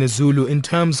 Prince Thulani Zulu, in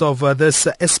terms of this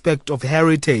aspect of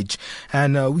heritage,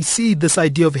 and we see this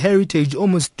idea of heritage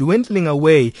almost dwindling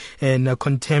away in a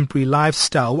contemporary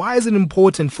lifestyle. Why is it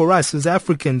important for us as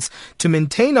Africans to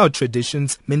maintain our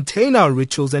traditions, maintain our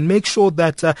rituals, and make sure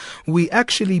that we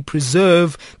actually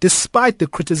preserve despite the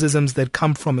criticisms that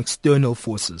come from external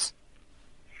forces?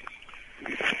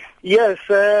 Yes,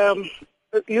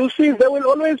 you see, there will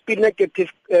always be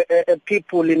negative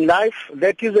people in life.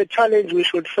 That is a challenge we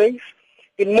should face.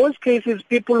 In most cases,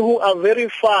 people who are very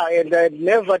far and have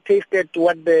never tasted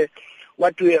what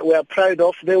we are proud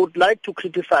of, they would like to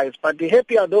criticize. But the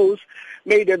happy are those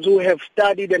maidens who have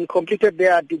studied and completed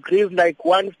their degrees, like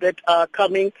ones that are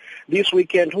coming this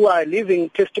weekend, who are living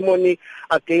testimony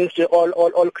against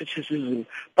all criticism.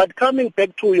 But coming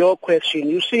back to your question,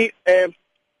 you see,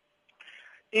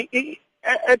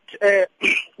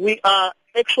 we are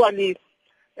actually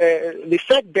the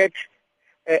fact that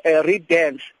Reed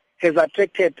Dance has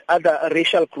attracted other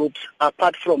racial groups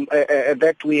apart from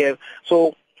that we have.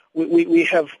 So we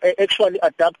have actually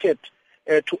adapted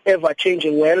to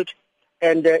ever-changing world,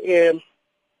 and it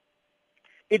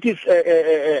is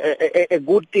a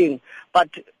good thing. But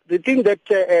the thing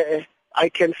that I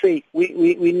can say,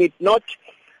 we need not,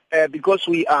 because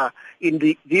we are in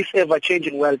this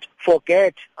ever-changing world,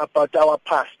 forget about our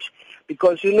past.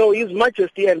 Because, His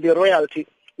Majesty and the royalty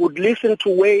would listen to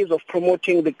ways of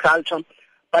promoting the culture,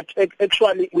 but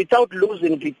actually without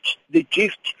losing the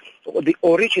gist or the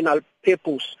original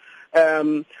purpose.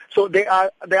 So there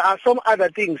are some other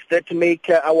things that make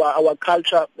our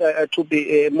culture to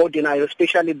be modernized,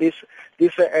 especially this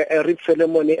Reed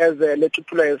ceremony, as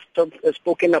Letutula has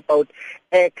spoken about,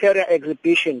 career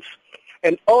exhibitions.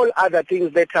 and all other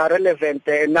things that are relevant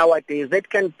nowadays that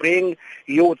can bring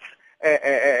youth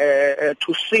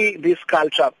to see this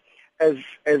culture as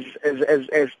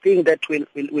thing that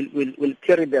will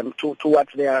carry them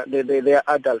towards their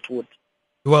adulthood.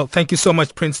 Well, thank you so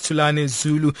much, Prince Thulane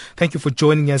Zulu. Thank you for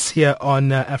joining us here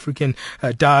on African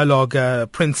Dialogue.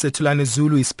 Prince Thulane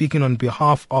Zulu is speaking on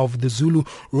behalf of the Zulu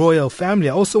royal family.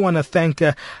 I also want to thank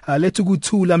Letugu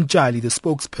Thula Mjali, the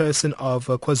spokesperson of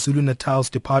KwaZulu-Natal's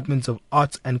Department of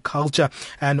Arts and Culture.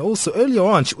 And also earlier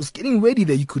on, she was getting ready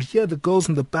there. You could hear the girls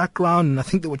in the background, and I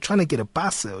think they were trying to get a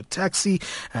bus or a taxi.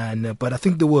 But I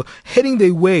think they were heading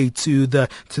their way to the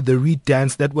reed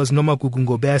dance. That was Noma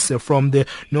Gugungobese from the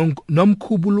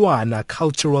Nomkhubulwana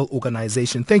Cultural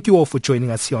Organization. Thank you all for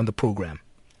joining us here on the program.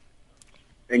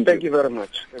 Thank you very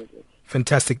much. Thank you.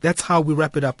 Fantastic. That's how we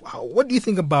wrap it up. What do you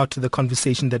think about the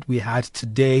conversation that we had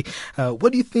today?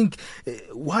 What do you think?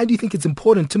 Why do you think it's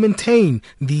important to maintain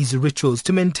these rituals,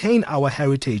 to maintain our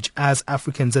heritage as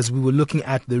Africans, as we were looking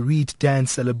at the Reed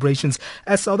Dance celebrations,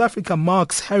 as South Africa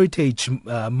marks Heritage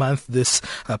Month, this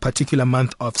particular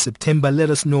month of September? Let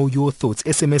us know your thoughts.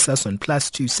 SMS us on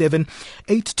 +27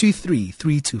 823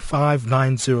 325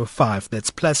 905.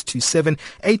 That's +27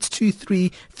 823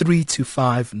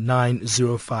 325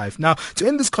 905. Now, to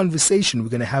end this conversation, we're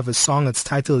going to have a song that's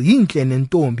titled Yinhle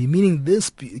Nentombi, meaning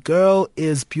this girl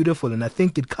is beautiful, and I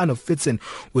think it kind of fits in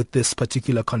with this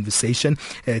particular conversation.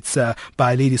 It's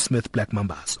by Ladysmith Black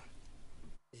Mambazo.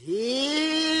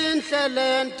 Yinhle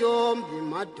Nentombi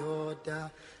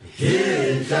madoda,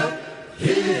 Yinhle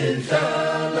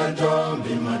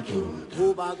Nentombi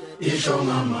madoda, isho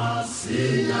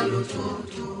ngamasinya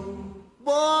luthotho,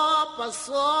 bopa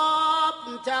sop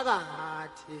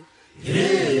mtakati.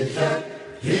 Yinhle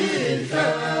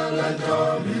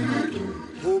Nentombi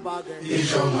madoda,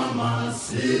 isho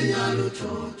ngamasinya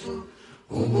luthotho,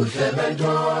 ubuhle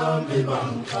bentombi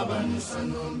bangixabanisa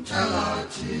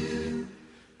nomthakathi.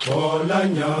 Thola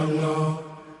nyanga,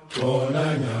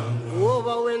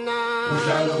 uba wena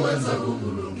uhlalo wenza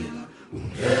kukulungela,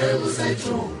 ungeke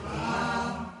usayithola.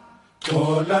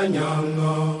 Thola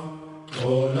nyanga,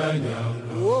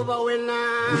 uba wena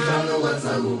uhlalo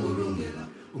wenza kukulungela,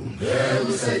 ungeke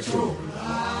usayithola.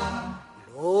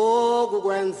 Lokhu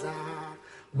kwenza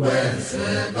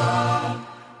kwenzeka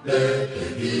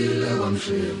bebhekile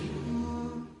kwamshembu,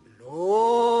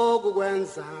 lokhu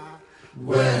kwenza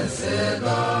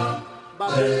kwenzeka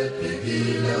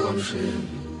bebhekile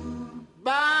kwamshembu,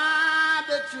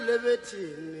 babethule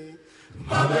bethini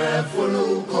babefuna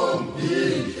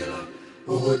ukukhombindlela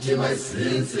ukuthi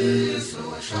bayisinsizwe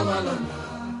washabalala,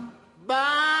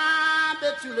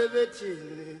 babethule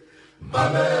bethini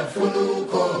babefuna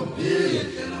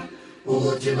ukukhombindlela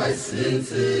ukuthi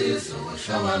bayisinsizwe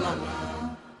washabalala.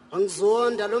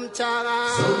 Angizonda lomthaka,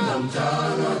 sonda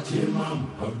mthaka thimam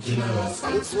abjinalasa,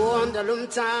 angizonda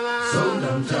lomthaka, sonda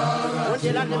mthaka,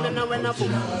 undela nemena wena bu,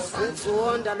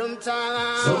 angizonda lomthaka,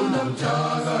 sonda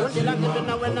mthaka, undela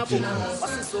nemena wena bu,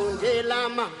 wasisondela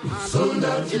ma,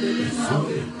 sonda jilisa,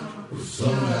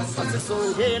 usonda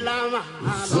wasisondela ma,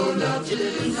 sonda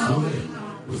jilisa,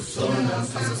 usonda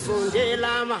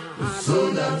wasisondela ma,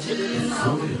 sonda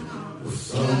jilisa,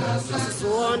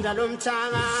 sonda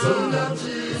lomthaka,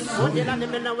 undela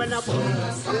nemena wena bu,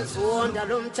 sonda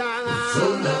lomthaka,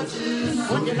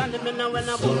 undela nemena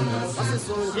wena bu,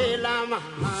 wasisondela ma,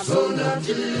 sonda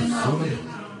jilisa,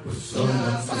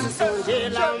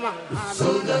 wasisondela ma,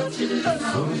 sonda jilisa,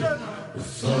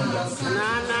 na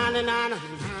na na na na,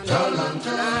 talam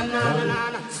talam na na na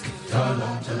na,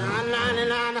 talam talam na na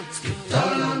na na,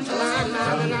 talam talam na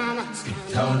na na na,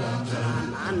 talam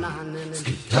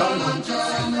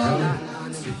talam na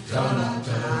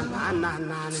na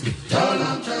na na.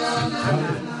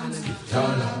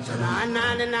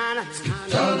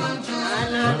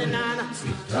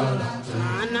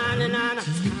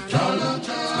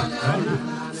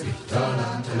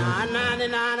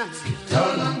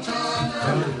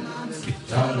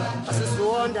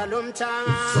 Asisonda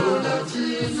lomthaka,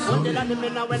 undela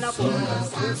nimena wena bu,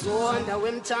 asisonda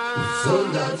wemthaka,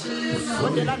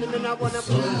 undela nimena wena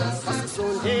bu,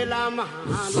 asisondela ma,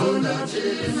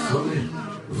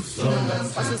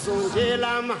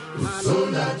 asisondela ma,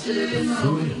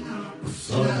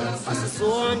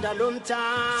 asisonda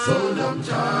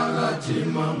lomthaka,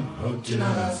 thimam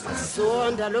awuthinalasa,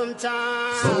 asisonda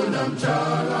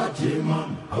lomthaka, thimam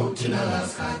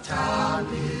awuthinalasa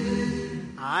thami.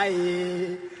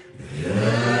 Hayi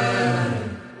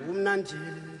umnandi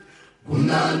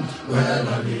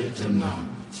wena lithi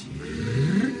mnandi.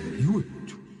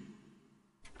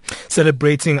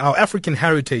 celebrating our African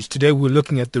heritage. Today we're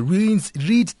looking at the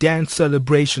Reed Dance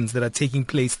celebrations that are taking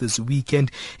place this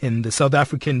weekend in the South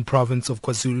African province of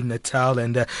KwaZulu-Natal.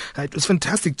 And it was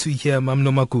fantastic to hear Mam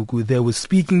Nomagugu there was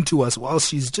speaking to us while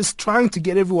she's just trying to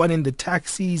get everyone in the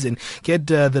taxis and get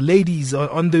the ladies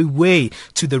on their way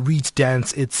to the Reed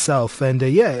Dance itself. And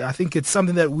I think it's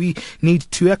something that we need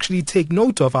to actually take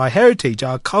note of, our heritage,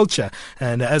 our culture.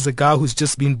 And as a guy who's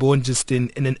just been born just in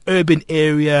an urban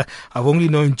area, I've only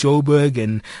known Joburg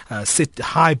and sit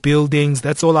high buildings.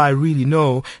 That's all I really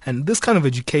know. And this kind of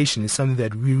education is something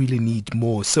that we really need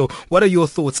more. So what are your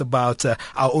thoughts about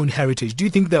our own heritage? Do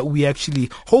you think that we actually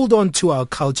hold on to our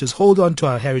cultures, hold on to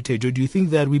our heritage, or do you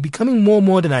think that we're becoming more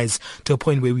modernized to a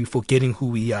point where we're forgetting who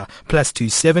we are?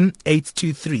 +27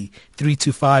 823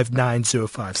 325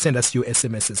 905. Send us your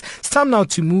SMSs. It's time now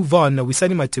to move on.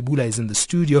 Wisani Matebula is in the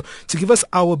studio to give us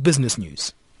our business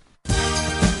news.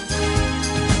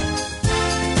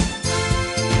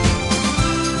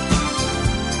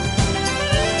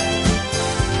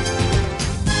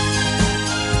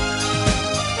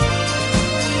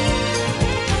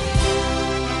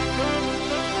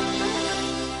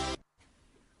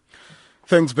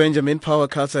 Thanks, Benjamin. Power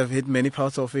cuts have hit many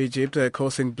parts of Egypt,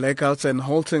 causing blackouts and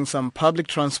halting some public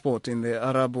transport in the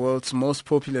Arab world's most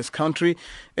populous country.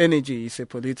 Energy is a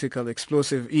political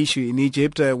explosive issue in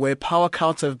Egypt, where power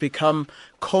cuts have become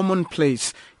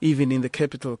commonplace, even in the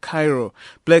capital, Cairo.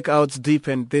 Blackouts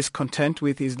deepened discontent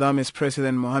with Islamist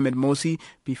President Mohamed Morsi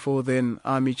before then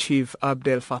Army Chief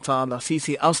Abdel Fattah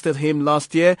al-Sisi ousted him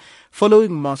last year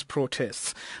following mass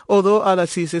protests. Although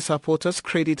al-Sisi supporters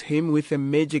credit him with a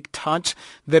magic touch,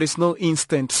 there is no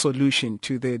instant solution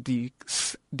to the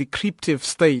decryptive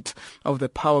state of the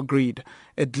power grid,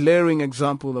 a glaring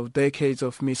example of decades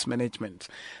of mismanagement.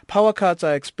 Power cuts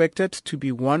are expected to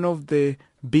be one of the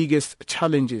biggest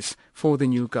challenges for the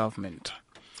new government.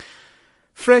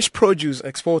 Fresh produce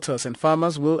exporters and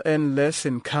farmers will earn less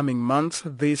in coming months.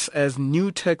 This as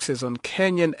new taxes on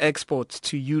Kenyan exports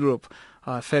to Europe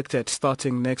are affected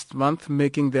starting next month,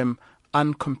 making them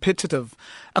uncompetitive.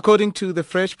 According to the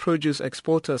Fresh Produce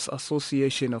Exporters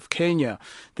Association of Kenya,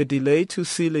 the delay to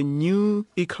seal a new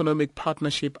economic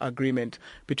partnership agreement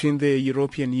between the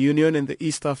European Union and the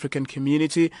East African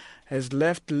Community has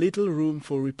left little room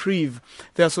for reprieve.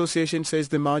 The association says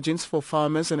the margins for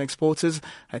farmers and exporters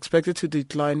are expected to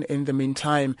decline in the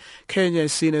meantime. Kenya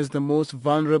is seen as the most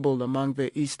vulnerable among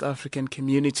the East African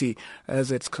Community,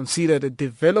 as it's considered a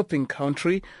developing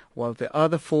country, while the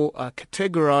other four are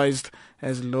categorized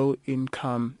as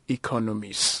low-income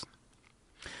economies.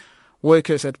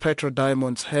 Workers at Petro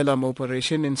Diamond's Helam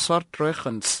operation in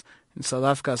Swartregens in South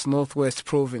Africa's northwest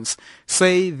province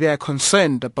say they are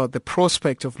concerned about the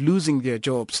prospect of losing their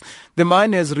jobs. The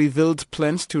mine has revealed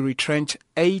plans to retrench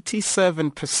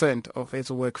 87% of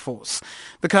its workforce.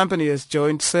 The company has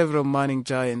joined several mining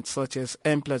giants such as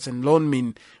Amplats and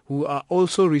Lonmin, who are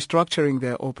also restructuring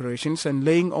their operations and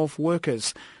laying off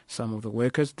workers. Some of the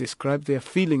workers describe their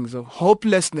feelings of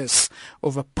hopelessness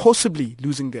over possibly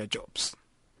losing their jobs.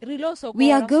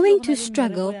 We are going to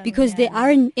struggle because there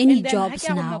aren't any jobs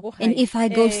now. And if I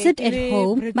go sit at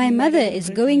home, my mother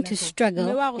is going to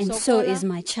struggle, and so is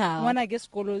my child.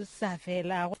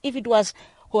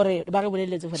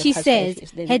 She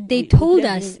says, had they told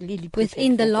us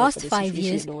within the last 5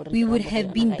 years, we would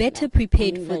have been better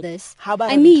prepared for this.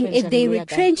 I mean, if they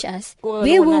retrench us,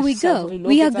 where will we go?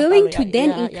 We are going to then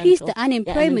increase the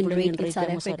unemployment rate in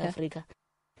South Africa.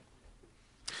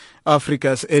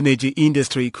 Africa's energy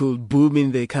industry could boom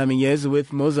in the coming years,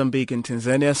 with Mozambique and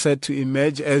Tanzania set to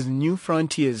emerge as new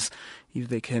frontiers if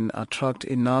they can attract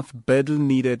enough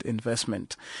badly-needed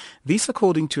investment. This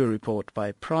according to a report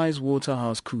by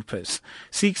PricewaterhouseCoopers.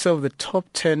 6 of the top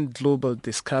 10 global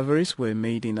discoveries were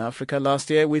made in Africa last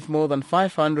year, with more than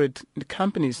 500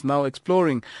 companies now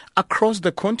exploring across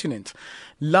the continent.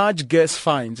 Large gas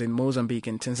finds in Mozambique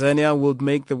and Tanzania will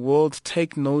make the world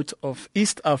take note of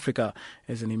East Africa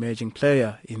as an emerging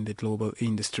player in the global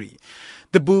industry.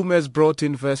 The boom has brought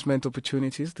investment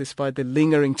opportunities despite the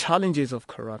lingering challenges of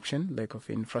corruption, lack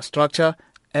of infrastructure,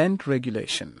 and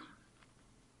regulation.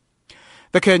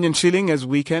 The Kenyan shilling has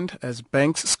weakened as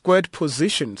banks squared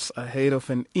positions ahead of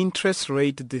an interest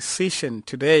rate decision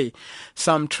today.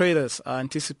 Some traders are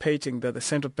anticipating that the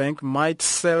central bank might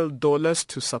sell dollars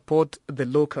to support the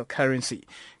local currency.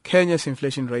 Kenya's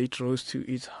inflation rate rose to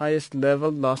its highest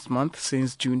level last month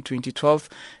since June 2012,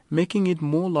 making it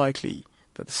more likely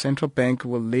that the central bank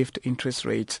will lift interest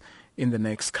rates in the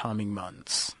next coming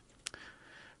months.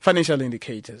 Financial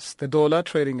indicators. The dollar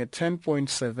trading at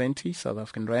 10.70 South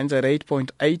African rands, at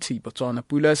 8.80 Botswana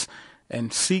Pulas,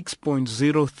 and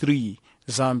 6.03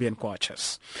 Zambian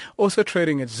kwachas. Also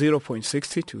trading at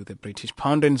 0.60 to the British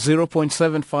pound and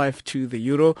 0.75 to the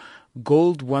euro.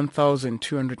 Gold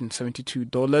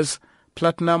 $1,272.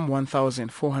 Platinum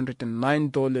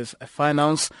 $1,409 a fine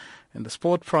ounce. And the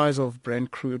spot price of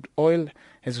Brent crude oil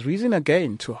has risen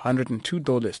again to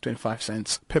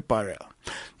 $102.25 per barrel.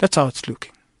 That's how it's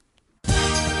looking.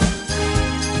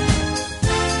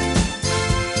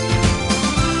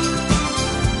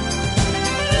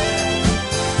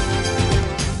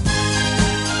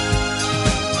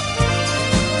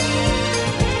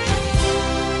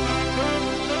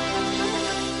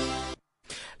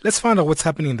 Let's find out what's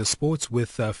happening in the sports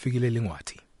with Fikile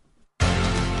Lingwati.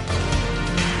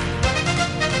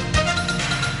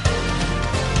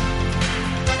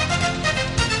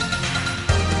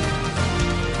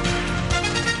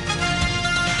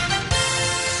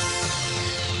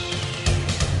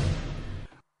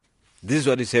 This is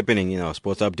what is happening in our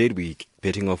sports update week,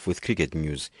 betting off with cricket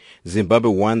news.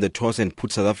 Zimbabwe won the toss and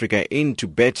put South Africa in to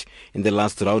bet in the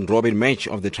last round-robin match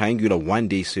of the triangular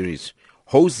one-day series.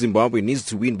 Host Zimbabwe needs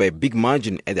to win by a big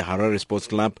margin at the Harare Sports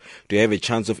Club to have a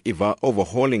chance of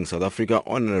overhauling South Africa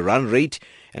on a run rate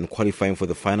and qualifying for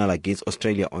the final against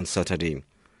Australia on Saturday.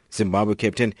 Zimbabwe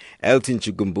captain Elton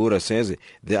Chigumbura says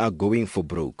they are going for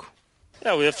broke.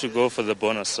 Yeah, we have to go for the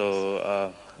bonus,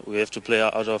 so we have to play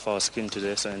out of our skin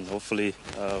today, and hopefully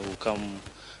we'll come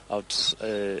out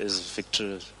as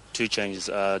victor. Two changes,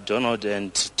 Donald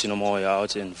and Tino Moyo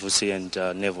out and Vusi and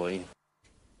Nevo in.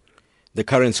 The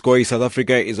current score is South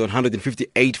Africa is on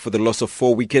 158 for the loss of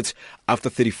 4 wickets after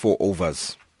 34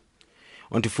 overs.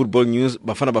 On to football news,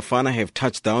 Bafana Bafana have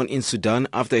touched down in Sudan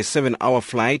after a 7-hour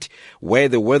flight where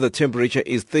the weather temperature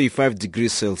is 35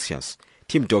 degrees Celsius.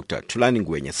 Team doctor Thulani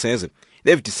Ngwenya says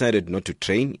they've decided not to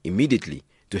train immediately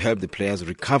to help the players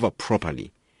recover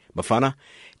properly. Bafana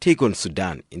take on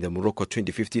Sudan in the Morocco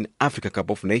 2015 Africa Cup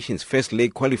of Nations first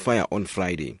leg qualifier on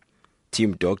Friday.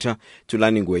 Team doctor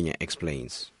Thulani Ngwenya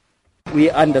explains.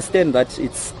 We understand that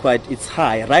it's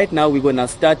high. Right now we're gonna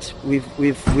start. We've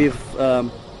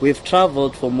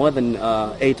traveled for more than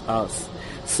 8 hours,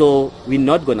 so we're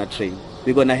not gonna train.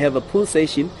 We're gonna have a pool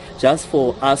session just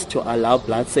for us to allow more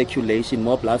blood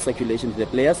circulation to the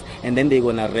players, and then they're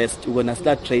gonna rest. We're gonna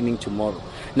start training tomorrow.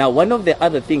 Now, one of the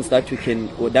other things that we're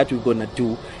gonna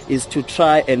do is to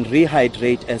try and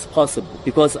rehydrate as possible,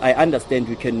 because I understand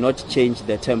we cannot change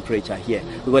the temperature here.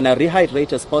 We're gonna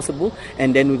rehydrate as possible,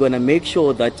 and then we're gonna make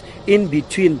sure that in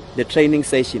between the training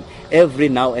session, every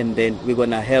now and then, we're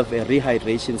gonna have a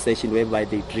rehydration session whereby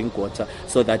they drink water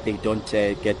so that they don't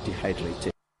get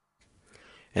dehydrated.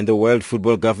 And the World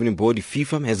Football Governing Body,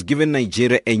 FIFA, has given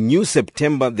Nigeria a new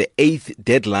September the 8th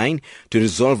deadline to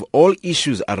resolve all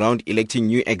issues around electing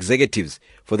new executives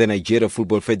for the Nigeria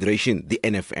Football Federation, the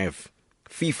NFF.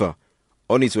 FIFA,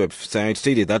 on its website,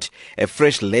 stated that a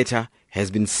fresh letter has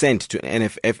been sent to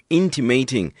NFF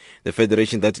intimating the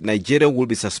federation that Nigeria will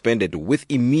be suspended with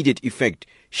immediate effect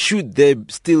should there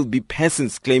still be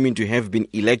persons claiming to have been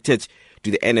elected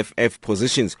to the NFF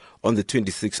positions on the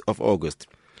 26th of August.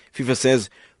 FIFA says,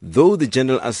 though the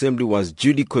General Assembly was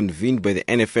duly convened by the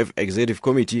NFF Executive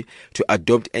Committee to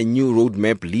adopt a new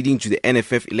roadmap leading to the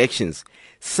NFF elections,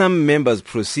 some members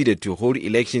proceeded to hold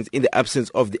elections in the absence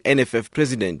of the NFF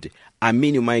President,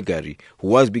 Aminu Maigari, who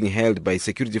was being held by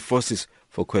security forces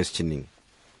for questioning.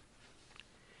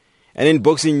 And in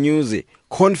boxing news,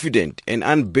 confident and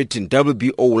unbeaten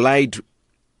WBO light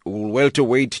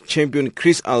welterweight champion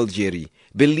Chris Algieri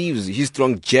believes his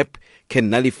strong jab can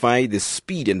nullify the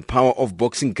speed and power of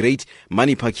boxing great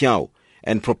Manny Pacquiao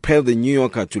and propel the New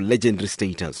Yorker to legendary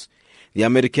status. The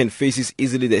American faces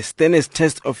easily the sternest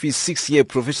test of his 6-year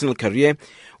professional career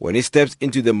when he steps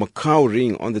into the Macau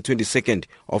ring on the 22nd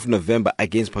of November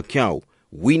against Pacquiao,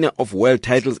 winner of world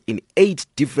titles in 8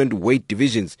 different weight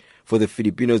divisions for the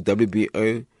Filipinos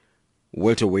WBO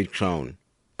welterweight crown.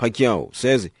 Pacquiao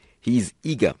says he is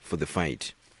eager for the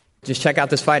fight. Just check out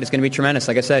this fight. It's going to be tremendous.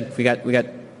 Like I said, we got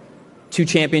 2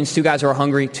 champions, 2 guys who are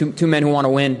hungry, two men who want to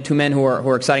win, 2 men who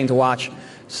are exciting to watch.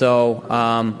 So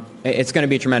it's going to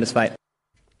be a tremendous fight.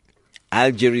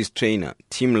 Algieri's trainer,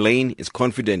 Tim Lane, is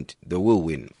confident they will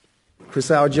win. Chris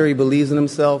Algieri believes in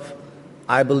himself.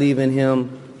 I believe in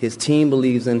him. His team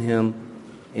believes in him.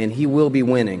 And he will be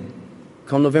winning.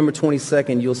 Come November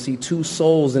 22nd, you'll see 2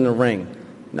 souls in the ring.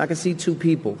 You're not going to see 2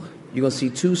 people. You're going to see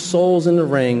 2 souls in the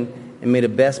ring, and may the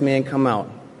best man come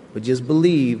out. But just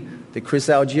believe that Chris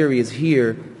Algieri is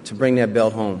here to bring that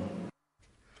belt home.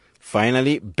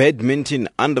 Finally, badminton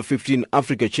under-15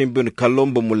 Africa champion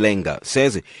Kalombo Mulenga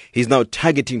says he's now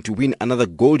targeting to win another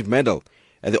gold medal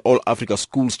at the All-Africa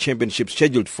Schools Championship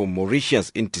scheduled for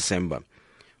Mauritius in December.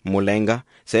 Molenga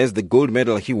says the gold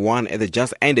medal he won at the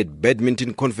just-ended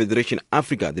Badminton Confederation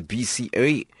Africa, the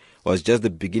BCA, was just the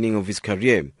beginning of his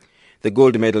career. The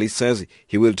gold medalist says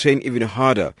he will train even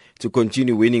harder to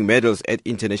continue winning medals at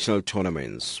international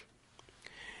tournaments.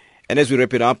 And as we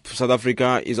wrap it up, South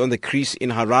Africa is on the crease in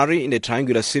Harare in the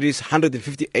triangular series,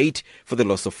 158 for the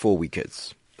loss of 4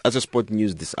 wickets. As a sport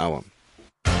news this hour.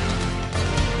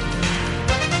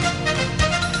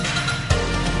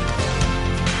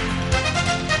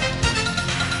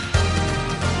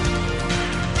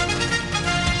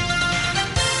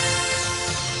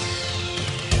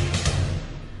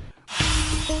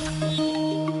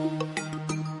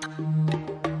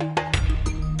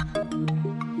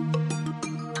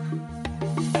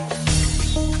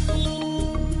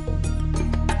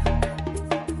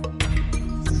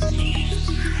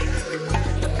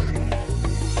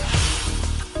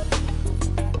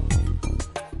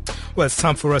 Well, it's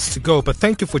time for us to go, but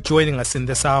thank you for joining us in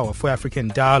this hour for African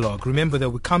Dialogue. Remember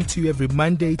that we come to you every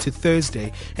Monday to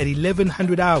Thursday at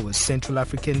 1100 hours Central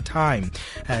African Time.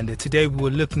 And today we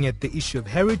were looking at the issue of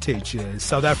heritage.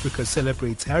 South Africa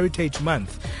celebrates Heritage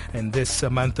Month in this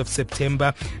month of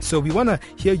September. So we want to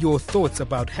hear your thoughts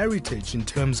about heritage in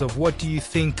terms of what do you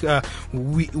think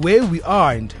where we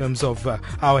are in terms of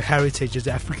our heritage as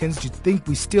Africans. Do you think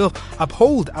we still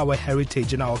uphold our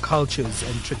heritage and our cultures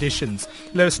and traditions?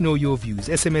 Let us know your views.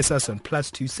 SMS us on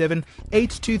 +27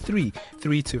 823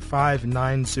 325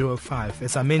 905.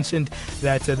 As I mentioned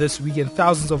that this weekend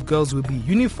thousands of girls will be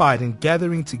unified and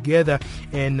gathering together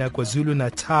in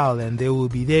KwaZulu-Natal, and they will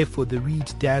be there for the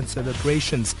Reed Dance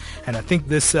celebrations. And I think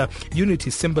this unity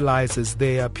symbolizes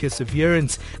their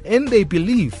perseverance and they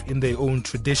believe in their own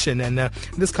tradition. And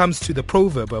this comes to the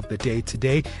proverb of the day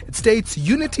today. It states,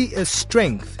 unity is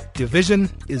strength, division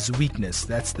is weakness.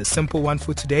 That's the simple one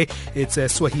for today. It's a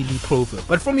Swahili proverb.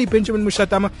 But from me, Benjamin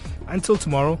Mushatama, until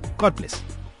tomorrow, God bless.